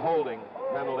the holding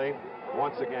penalty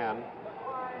once again.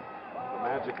 The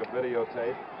magic of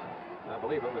videotape. I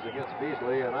believe it was against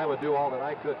Beasley, and I would do all that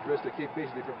I could, Chris, to keep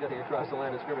Beasley from getting across the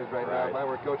line of scrimmage right now if I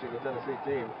were coaching the Tennessee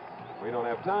team. We don't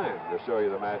have time to show you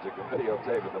the magic of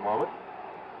videotape at the moment.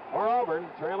 For Auburn,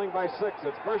 trailing by 6,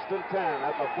 it's first and 10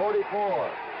 at the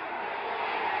 44.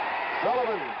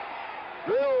 Sullivan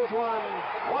drills one.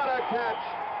 What a catch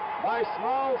by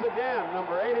Smalls again,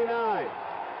 number 89.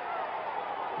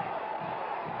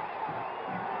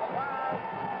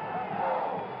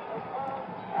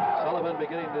 Sullivan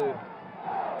beginning to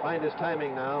find his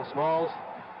timing now. Smalls,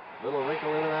 little wrinkle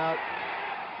in and out.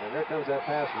 And there comes that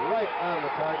pass right on the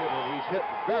target, and he's hit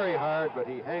very hard, but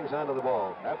he hangs onto the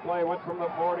ball. That play went from the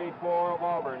 44 of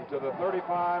Auburn to the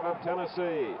 35 of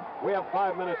Tennessee. We have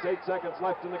 5 minutes, 8 seconds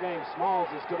left in the game. Smalls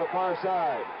is to the far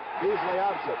side. Beasley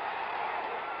opposite.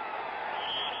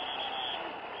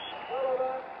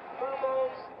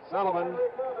 Sullivan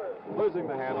losing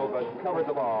the handle, but covered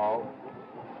the ball.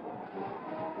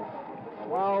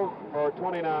 12 for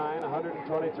 29,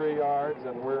 123 yards,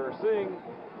 and we're seeing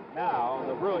now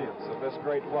the brilliance of this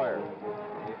great player.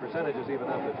 The percentage is even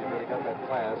up if you've really got that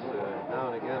class.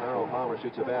 Now and again, Arnold Palmer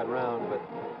shoots a bad round, but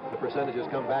the percentages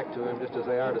come back to him just as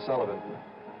they are to Sullivan.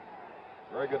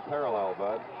 Very good parallel,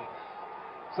 Bud.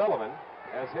 Sullivan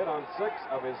has hit on 6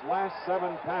 of his last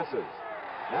 7 passes.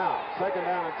 Now, second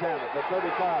down and 10 at the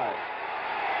 35.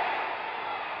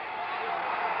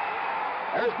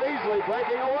 There's Beasley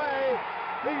breaking away.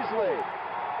 Beasley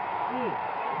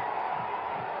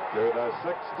to the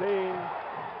 16.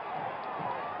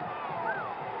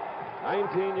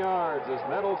 19 yards as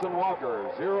Nettles and Walker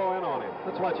zero in on him.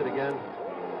 Let's watch it again.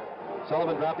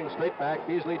 Sullivan dropping straight back.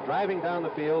 Beasley driving down the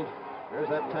field. There's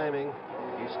that timing.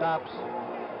 He stops.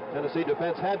 Tennessee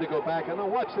defense had to go back. And now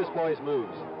watch this boy's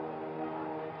moves.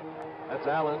 That's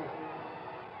Allen.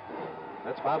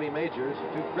 That's Bobby Majors.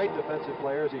 2 great defensive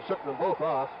players. He shook them both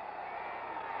off.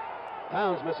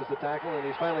 Towns misses the tackle, and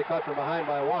he's finally caught from behind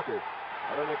by Walker.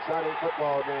 What an exciting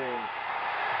football game.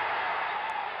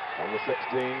 On the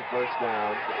 16, first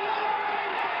down.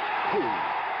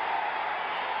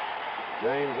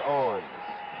 James Owens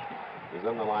is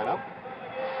in the lineup.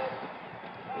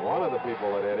 One of the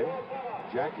people that hit him,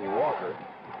 Jackie Walker.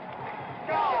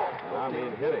 I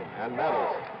mean hitting, and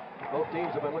Nettles. Both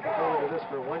teams have been looking forward to this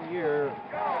for 1 year.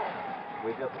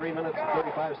 We've got 3 minutes and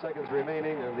 35 seconds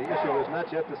remaining, and the issue is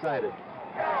not yet decided.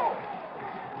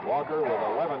 Walker with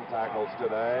 11 tackles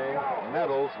today.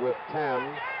 Nettles with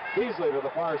 10. Beasley to the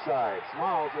far side.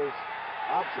 Smalls is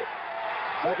opposite.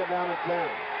 Second down and 10.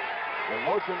 In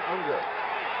motion under.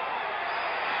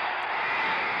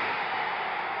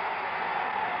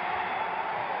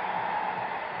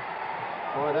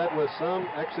 Boy, that was some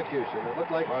execution. It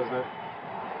looked like, wasn't it?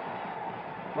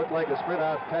 Looked like a sprint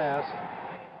out pass.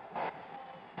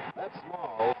 That's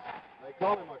Smalls. They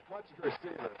call him a clutch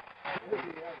receiver. Is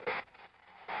he ever?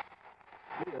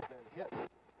 He has been hit.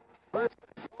 First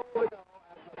goal to go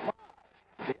at the 5.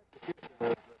 The execution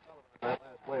of Sullivan in that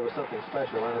last play was something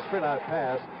special. On a sprint out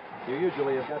pass, you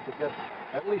usually have got to get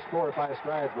at least 4 or 5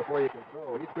 strides before you can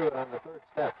throw. He threw it on the 3rd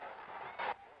step.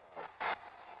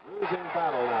 Losing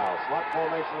battle now. Slot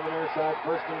formation on the near side,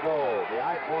 first and goal. The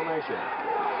I formation.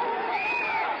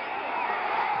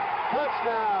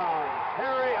 Touchdown,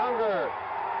 Harry Unger.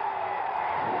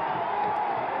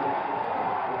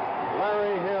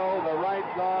 Larry Hill, the right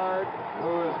guard,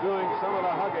 who is doing some of the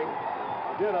hugging,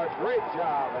 did a great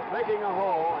job at making a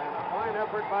hole, and a fine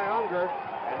effort by Unger.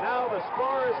 And now the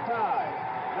score is tied,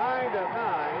 9-9.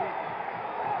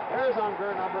 There's Unger,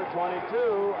 number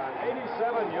 22, an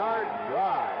 87-yard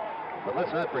drive. But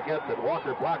let's not forget that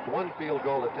Walker blocked one field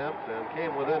goal attempt and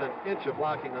came within an inch of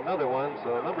blocking another one.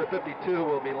 So number 52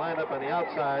 will be lined up on the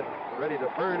outside, ready to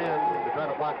burn in to try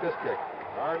to block this kick.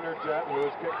 Gardner Jett, who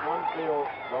has kicked one field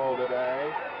goal today.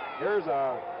 Here's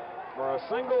for a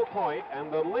single point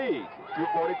and the lead.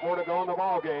 2:44 to go in the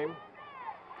ball game.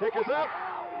 Kick is up.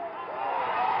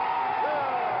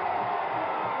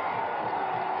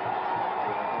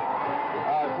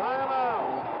 A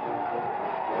timeout.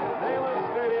 Neyland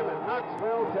Stadium in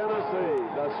Knoxville, Tennessee.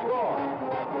 The score.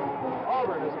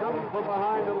 Auburn has come from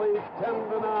behind to lead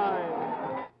 10-9.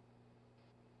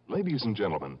 Ladies and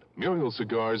gentlemen, Muriel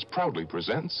Cigars proudly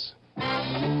presents...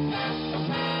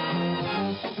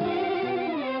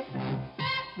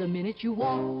 The minute you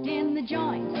walked in the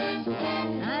joint,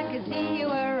 I could see you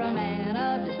were a man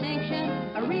of distinction,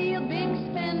 a real big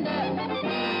spender.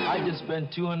 I just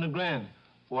spent 200 grand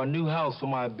for a new house for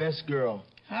my best girl.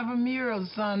 Have a mural,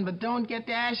 son, but don't get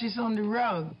the ashes on the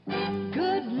rug.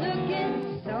 Good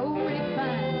looking, so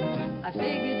refined. I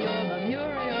figured you're the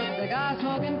Muriel cigar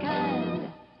smoking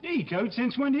kind. Hey, Coach,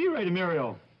 since when do you write a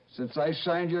mural? Since I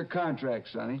signed your contract,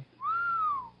 Sonny.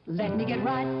 Let me get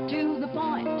right to the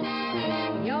point.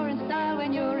 You're in style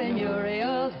when you're in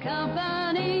Muriel's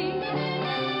company.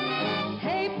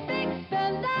 Hey, big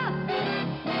spender,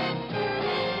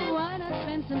 why not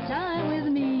spend some time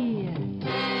with me?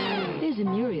 There's a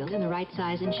Muriel in the right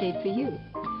size and shape for you.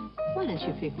 Why don't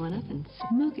you pick one up and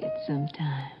smoke it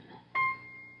sometime?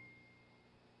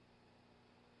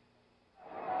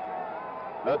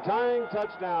 The tying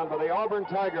touchdown for the Auburn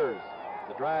Tigers.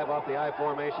 The drive off the I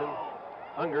formation.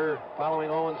 Unger,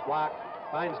 following Owen's block,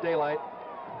 finds daylight.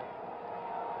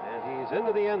 And he's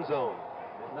into the end zone.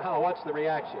 And now watch the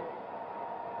reaction.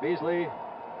 Beasley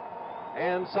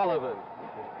and Sullivan.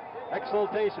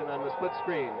 Exultation on the split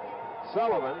screen.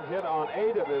 Sullivan hit on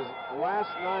 8 of his last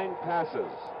 9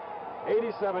 passes.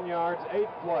 87 yards, 8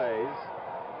 plays.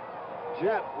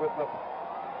 Jett with the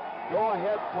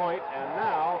go-ahead point, and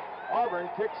now Auburn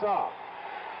kicks off.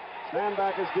 Stand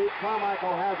back is deep.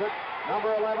 Carmichael has it.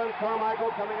 Number 11, Carmichael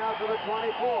coming out to the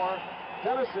 24.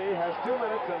 Tennessee has 2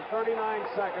 minutes and 39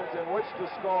 seconds in which to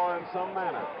score in some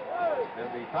manner.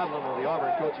 And the problem of the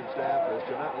Auburn coaching staff is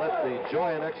to not let the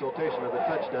joy and exultation of the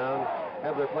touchdown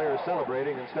have their players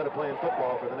celebrating instead of playing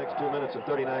football for the next 2 minutes and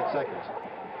 39 seconds.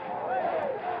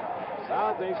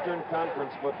 Southeastern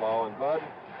Conference football, and Bud,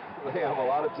 they have a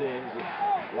lot of teams,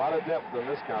 a lot of depth in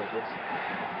this conference.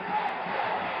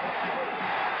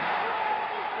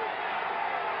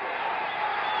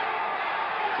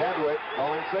 Chadwick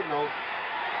calling signals.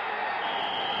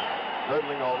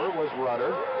 Hurdling over was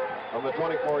Rudder from the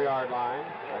 24-yard line.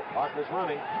 The clock is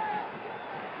running.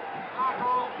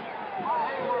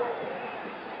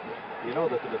 You know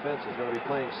that the defense is going to be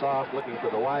playing soft, looking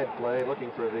for the wide play, looking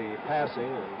for the passing,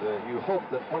 and you hope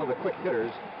that one of the quick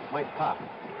hitters might pop.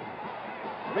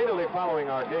 Immediately following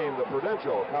our game, the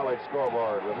Prudential College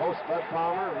scoreboard with host Bud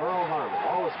Palmer and Merle Harmon.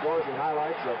 All the scores and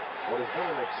highlights of what has been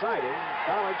an exciting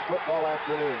college football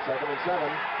afternoon. 2nd and 7.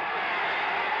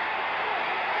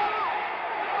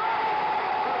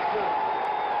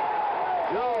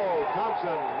 Joe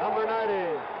Thompson, number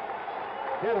 90,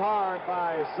 hit hard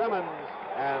by Simmons,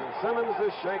 and Simmons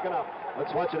is shaken up.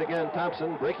 Let's watch it again.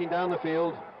 Thompson breaking down the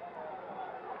field,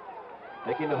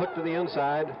 taking the hook to the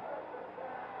inside.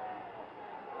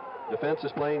 Defense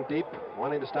is playing deep,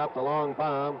 wanting to stop the long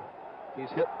bomb. He's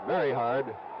hit very hard,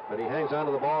 but he hangs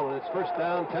onto the ball, and it's first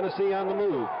down, Tennessee on the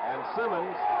move. And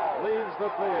Simmons leads the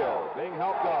field, being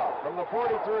helped off from the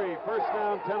 43, first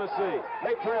down, Tennessee.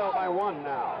 They trail by 1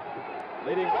 now,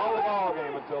 leading all the ball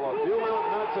game until a few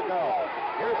minutes ago.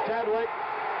 Here's Chadwick.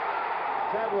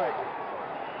 Chadwick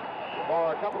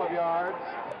for a couple of yards.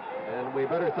 And we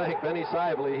better thank Benny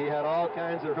Sively. He had all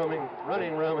kinds of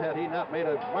running room had he not made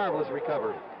a marvelous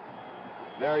recovery.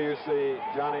 There you see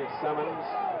Johnny Simmons,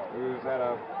 who's had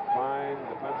a fine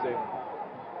defensive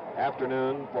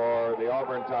afternoon for the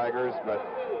Auburn Tigers, but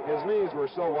his knees were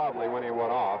so wobbly when he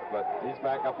went off, but he's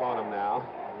back up on them now.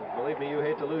 Believe me, you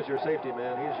hate to lose your safety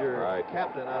man. He's your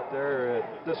captain out there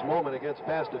at this moment against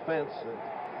pass defense. And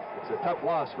it's a tough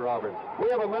loss for Auburn.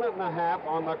 We have a minute and a half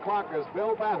on the clock as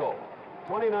Bill Battle,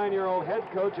 29-year-old head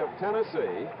coach of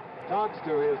Tennessee, talks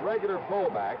to his regular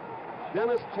fullback,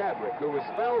 Dennis Chadwick, who was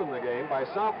spelled in the game by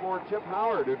sophomore Chip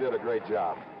Howard, who did a great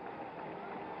job.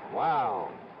 Wow.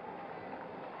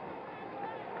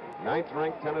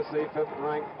 9th-ranked Tennessee,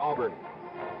 5th-ranked Auburn.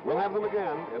 We'll have them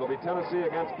again. It'll be Tennessee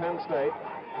against Penn State,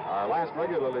 our last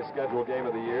regularly scheduled game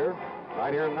of the year,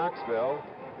 right here in Knoxville.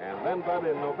 And then, Bud,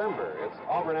 in November, it's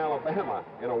Auburn, Alabama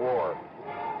in a war.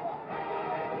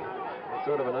 It's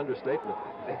sort of an understatement.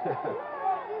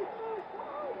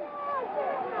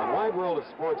 On Wide World of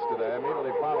Sports today,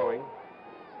 immediately following,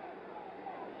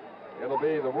 it'll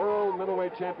be the World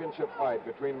Middleweight Championship fight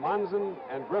between Monson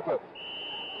and Griffith.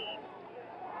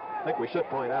 I think we should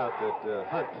point out that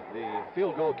Hunt, the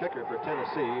field goal kicker for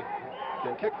Tennessee,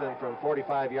 can kick them from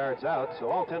 45 yards out, so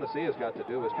all Tennessee has got to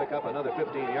do is pick up another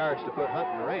 15 yards to put Hunt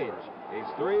in range. He's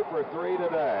 3 for 3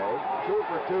 today, 2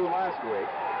 for 2 last week.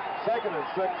 2nd and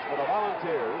 6 for the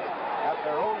Volunteers at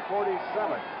their own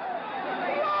 47.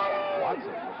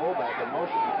 Watson, the fullback in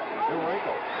motion. New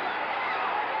wrinkle.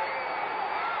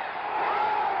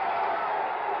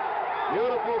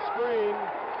 Beautiful screen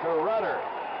to Rudder.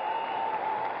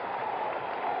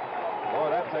 Boy,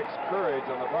 that takes courage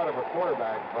on the part of a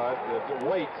quarterback, but to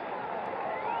wait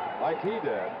like he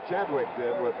did, Chadwick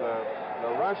did, with the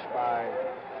rush by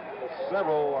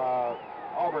several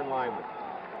Auburn linemen.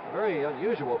 Very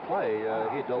unusual play.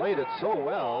 He delayed it so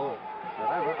well that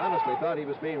I honestly thought he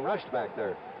was being rushed back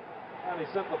there. And he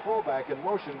sent the fullback in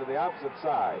motion to the opposite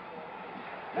side.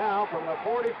 Now, from the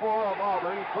 44 of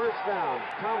Auburn, first down,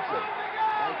 Thompson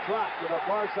and Trot to the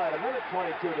far side,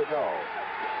 1:22 to go.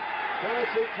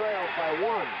 Tennessee trails by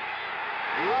 1.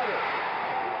 Rudder,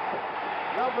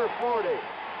 number 40,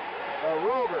 the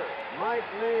Rover, Mike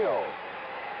Neal.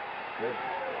 There's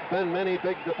been many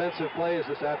big defensive plays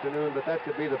this afternoon, but that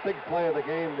could be the big play of the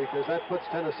game because that puts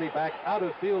Tennessee back out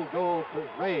of field goal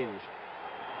range.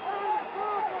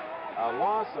 A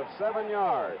loss of 7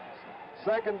 yards.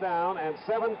 2nd down and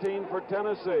 17 for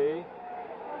Tennessee.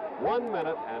 1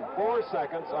 minute and 4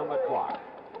 seconds on the clock.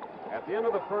 At the end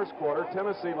of the first quarter,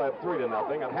 Tennessee led 3-0.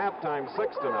 At halftime,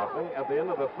 6-0. At the end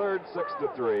of the third,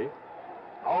 6-3.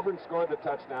 Auburn scored the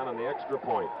touchdown on the extra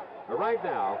point. But right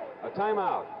now, a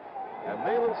timeout at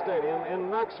Neyland Stadium in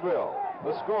Knoxville.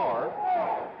 The score,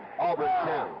 Auburn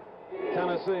 10,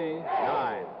 Tennessee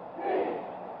 9.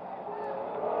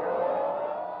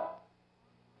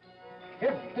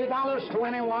 $50 to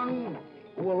anyone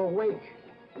who will awake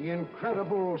the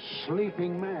incredible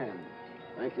sleeping man.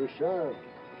 Thank you, sir.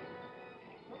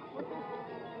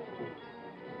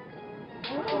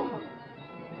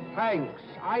 Thanks.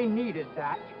 I needed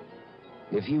that.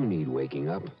 If you need waking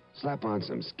up, slap on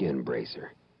some Skin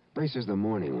Bracer. Bracer's the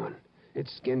morning one.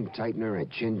 Its skin tightener and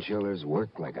chin chillers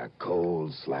work like a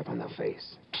cold slap on the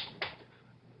face.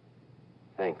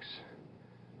 Thanks.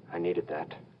 I needed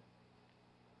that.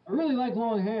 I really like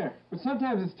long hair, but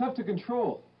sometimes it's tough to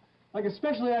control. Like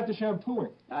especially after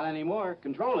shampooing. Not anymore.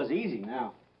 Control is easy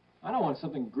now. I don't want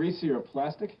something greasy or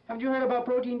plastic. Haven't you heard about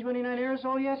Protein 29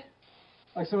 aerosol yet?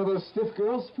 Like some of those stiff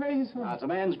girl sprays? It's a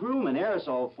man's groom in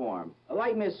aerosol form. A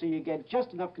light mist so you get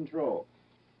just enough control.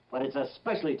 But it's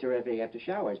especially terrific after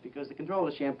showers because the control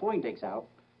the shampooing takes out,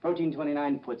 Protein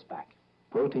 29 puts back.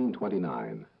 Protein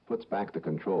 29 puts back the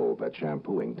control that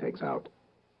shampooing takes out.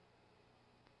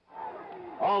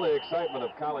 All the excitement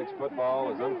of college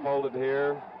football is unfolded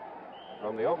here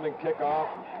from the opening kickoff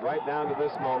right down to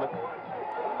this moment.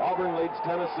 Auburn leads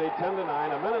Tennessee 10-9,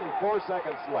 1 minute and 4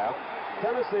 seconds left.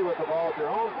 Tennessee with the ball at their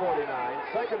own 49.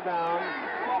 2nd down,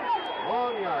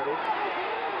 long yardage.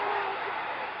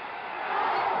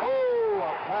 Oh,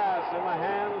 a pass in the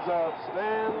hands of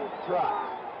Stan Trott.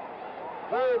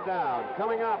 3rd down,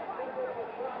 coming up.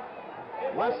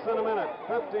 Less than a minute,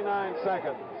 59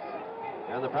 seconds.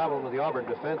 And the problem with the Auburn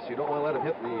defense, you don't want to let them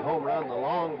hit the home run, the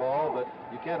long ball, but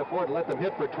you can't afford to let them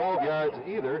hit for 12 yards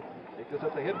either, because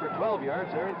if they hit for 12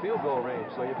 yards, they're in field goal range.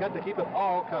 So you've got to keep it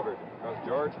all covered. Because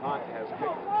George Hunt has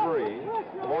kicked 3,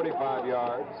 45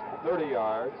 yards, 30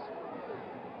 yards.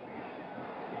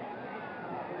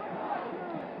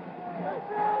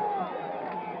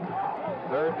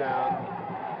 Third down,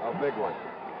 a big one.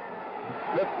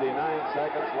 59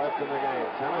 seconds left in the game.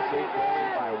 Tennessee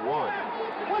trailing by 1.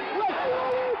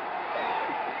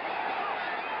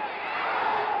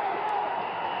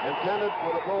 Intended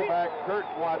for the fullback, Kurt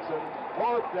Watson.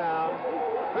 4th down,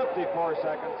 54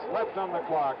 seconds left on the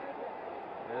clock.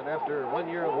 And after 1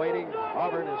 year of waiting,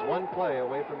 Auburn is 1 play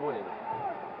away from winning.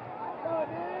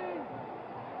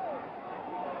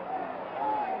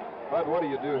 Bud, what do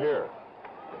you do here?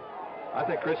 I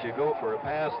think, Chris, you go for a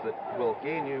pass that will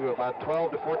gain you about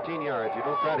 12 to 14 yards. You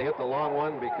don't try to hit the long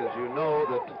one because you know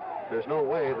that there's no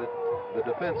way that the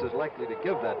defense is likely to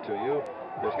give that to you.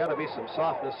 There's got to be some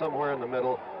softness somewhere in the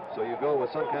middle, so you go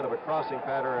with some kind of a crossing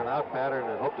pattern, an out pattern,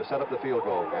 and hope to set up the field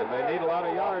goal. And they need a lot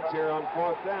of yards here on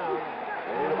 4th down.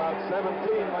 They need about 17.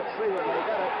 Let's see if they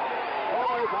get it.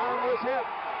 Oh, his arm was hit.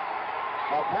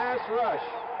 A pass rush.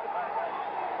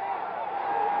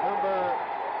 Number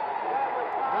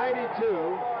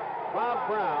 92, Bob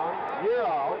Brown, year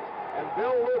out, and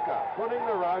Bill Luca putting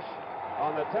the rush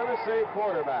on the Tennessee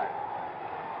quarterback.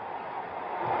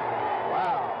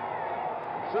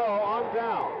 Wow. So on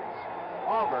downs,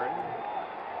 Auburn,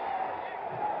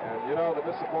 and you know the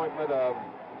disappointment of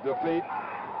defeat,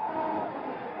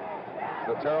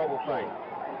 it's a terrible thing.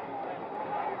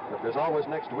 But there's always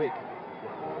next week.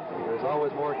 There's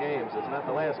always more games. It's not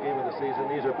the last game of the season.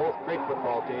 These are both great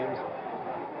football teams.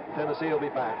 Tennessee will be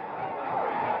back.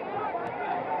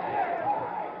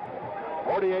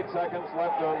 48 seconds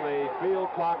left on the field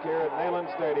clock here at Neyland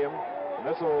Stadium. And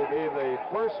this will be the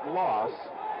first loss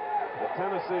that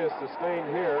Tennessee has sustained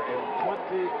here in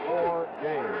 24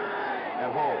 games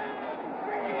at home.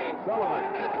 Sullivan,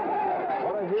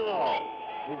 what a hero.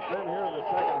 He's been here in the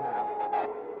second half.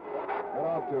 Got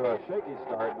off to a shaky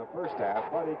start in the first half,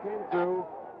 but he came through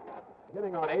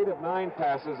hitting on 8 of 9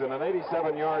 passes in an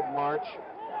 87-yard march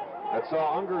that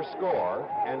saw Unger score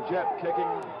and Jet kicking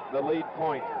the lead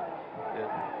point. And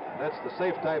that's the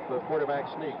safe type of quarterback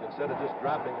sneak. Instead of just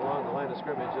dropping along the line of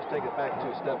scrimmage, just take it back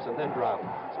 2 steps and then drop.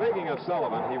 Speaking of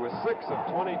Sullivan, he was 6 of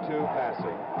 22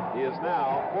 passing. He is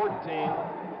now 14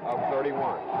 of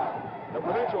 31. The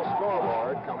Prudential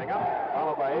scoreboard coming up,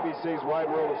 followed by ABC's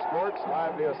Wide World of Sports,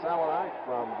 live via satellite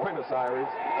from Buenos Aires.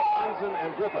 Johnson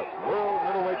and Griffith, World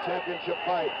Middleweight Championship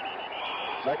fight.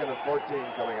 2nd and 14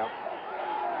 coming up.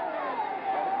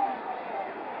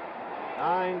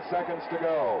 9 seconds to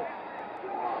go.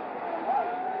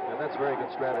 And that's very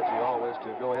good strategy always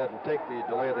to go ahead and take the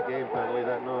delay of the game penalty.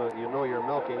 That you know you're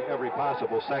milking every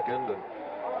possible second, and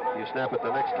you snap it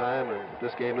the next time, and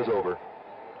this game is over.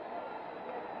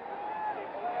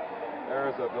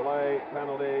 There's a delay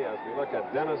penalty as we look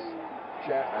at Dennis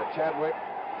Chadwick,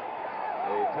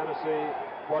 a Tennessee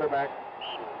quarterback,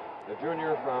 the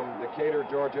junior from Decatur,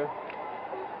 Georgia.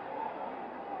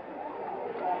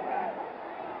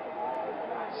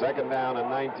 Second down and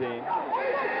 19.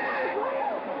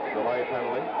 Delay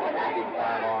penalty.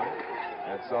 Pile on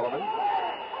at Sullivan.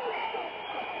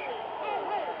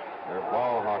 They're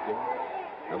ball hawking.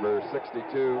 Number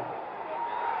 62,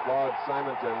 Claude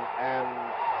Simonton, and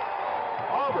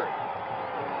Auburn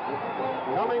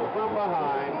coming from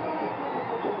behind.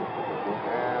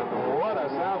 And what a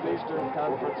Southeastern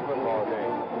Conference football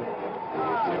game.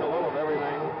 We've seen a little of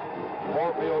everything.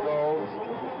 4 field goals.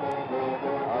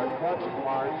 Our clutch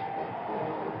march.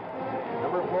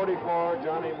 Number 44,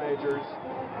 Johnny Majors,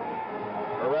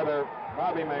 or rather,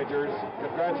 Bobby Majors,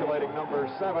 congratulating number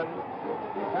 7,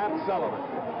 Pat Sullivan,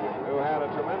 who had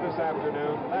a tremendous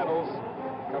afternoon. Medals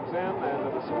comes in and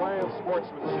a display of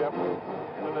sportsmanship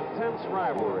in an intense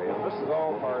rivalry, and this is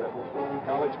all part of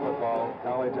college football,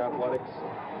 college athletics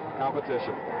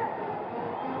competition.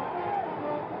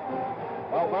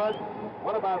 Well, Bud,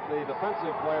 what about the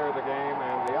defensive player of the game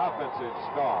and the offensive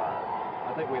star?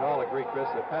 I think we'd all agree, Chris,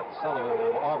 that Pat Sullivan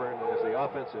of Auburn is the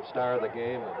offensive star of the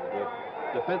game.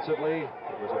 Defensively,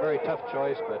 it was a very tough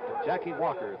choice, but Jackie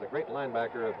Walker, the great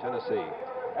linebacker of Tennessee.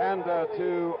 And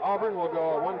to Auburn will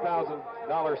go a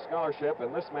 $1,000 scholarship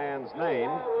in this man's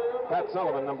name, Pat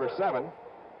Sullivan, number 7,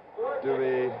 to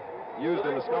be used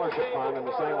in the scholarship fund, and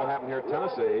the same will happen here at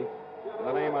Tennessee in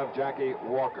the name of Jackie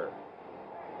Walker.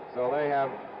 So they have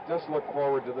just looked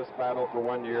forward to this battle for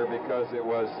 1 year because it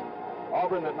was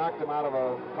Auburn that knocked them out of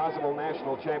a possible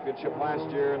national championship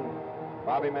last year, and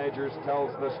Bobby Majors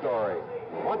tells the story.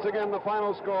 Once again, the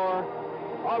final score,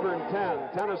 Auburn 10,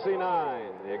 Tennessee 9.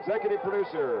 The executive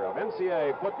producer of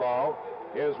NCAA football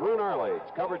is Roone Arledge.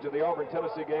 Coverage of the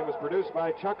Auburn-Tennessee game was produced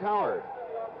by Chuck Howard,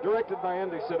 directed by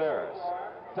Andy Sedaris.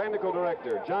 Technical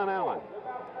director, John Allen.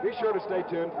 Be sure to stay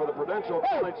tuned for the Prudential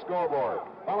College scoreboard.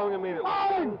 Following immediately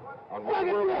on Wide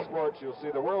World of Sports, you'll see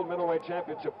the World Middleweight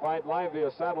Championship fight live via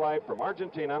satellite from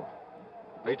Argentina,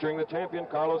 featuring the champion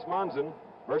Carlos Monzon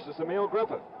versus Emil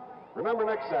Griffith. Remember,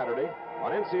 next Saturday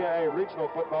on NCAA regional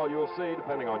football, you'll see,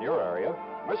 depending on your area,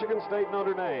 Michigan State,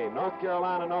 Notre Dame, North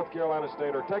Carolina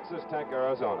State, or Texas Tech,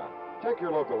 Arizona. Check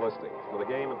your local listings for the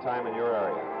game and time in your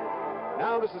area.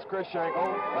 Now, this is Chris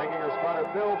Schenkel, thanking our spotter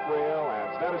Bill Friel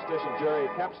and statistician Jerry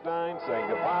Kapstein, saying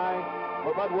goodbye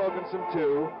for Bud Wilkinson,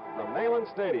 too, from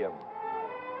Neyland Stadium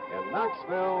in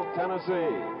Knoxville,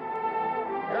 Tennessee.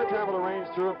 Air travel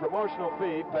arranged through a promotional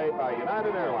fee paid by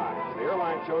United Airlines, the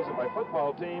airline chosen by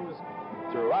football teams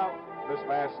throughout this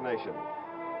vast nation.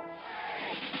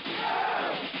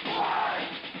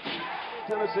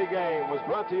 Tennessee game was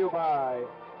brought to you by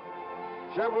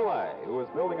Chevrolet, who is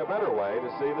building a better way to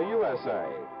see the USA.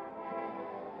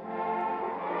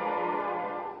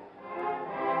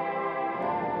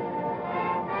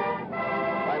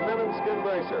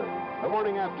 Bracer, the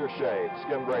morning after shave.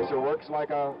 Skin Bracer works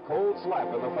like a cold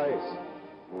slap in the face.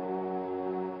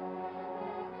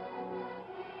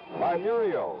 By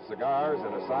Muriel, cigars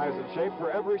in a size and shape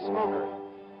for every smoker.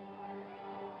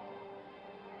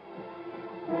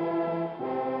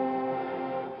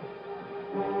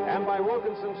 And by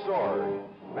Wilkinson Sword,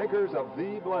 makers of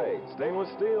the blade, stainless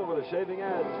steel with a shaving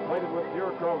edge, plated with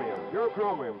pure chromium. Pure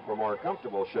chromium for more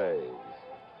comfortable shaves.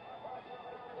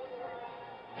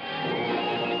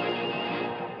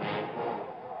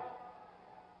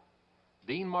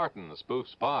 Dean Martin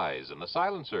spoofs Spies and the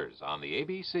Silencers on the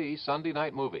ABC Sunday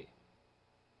Night Movie.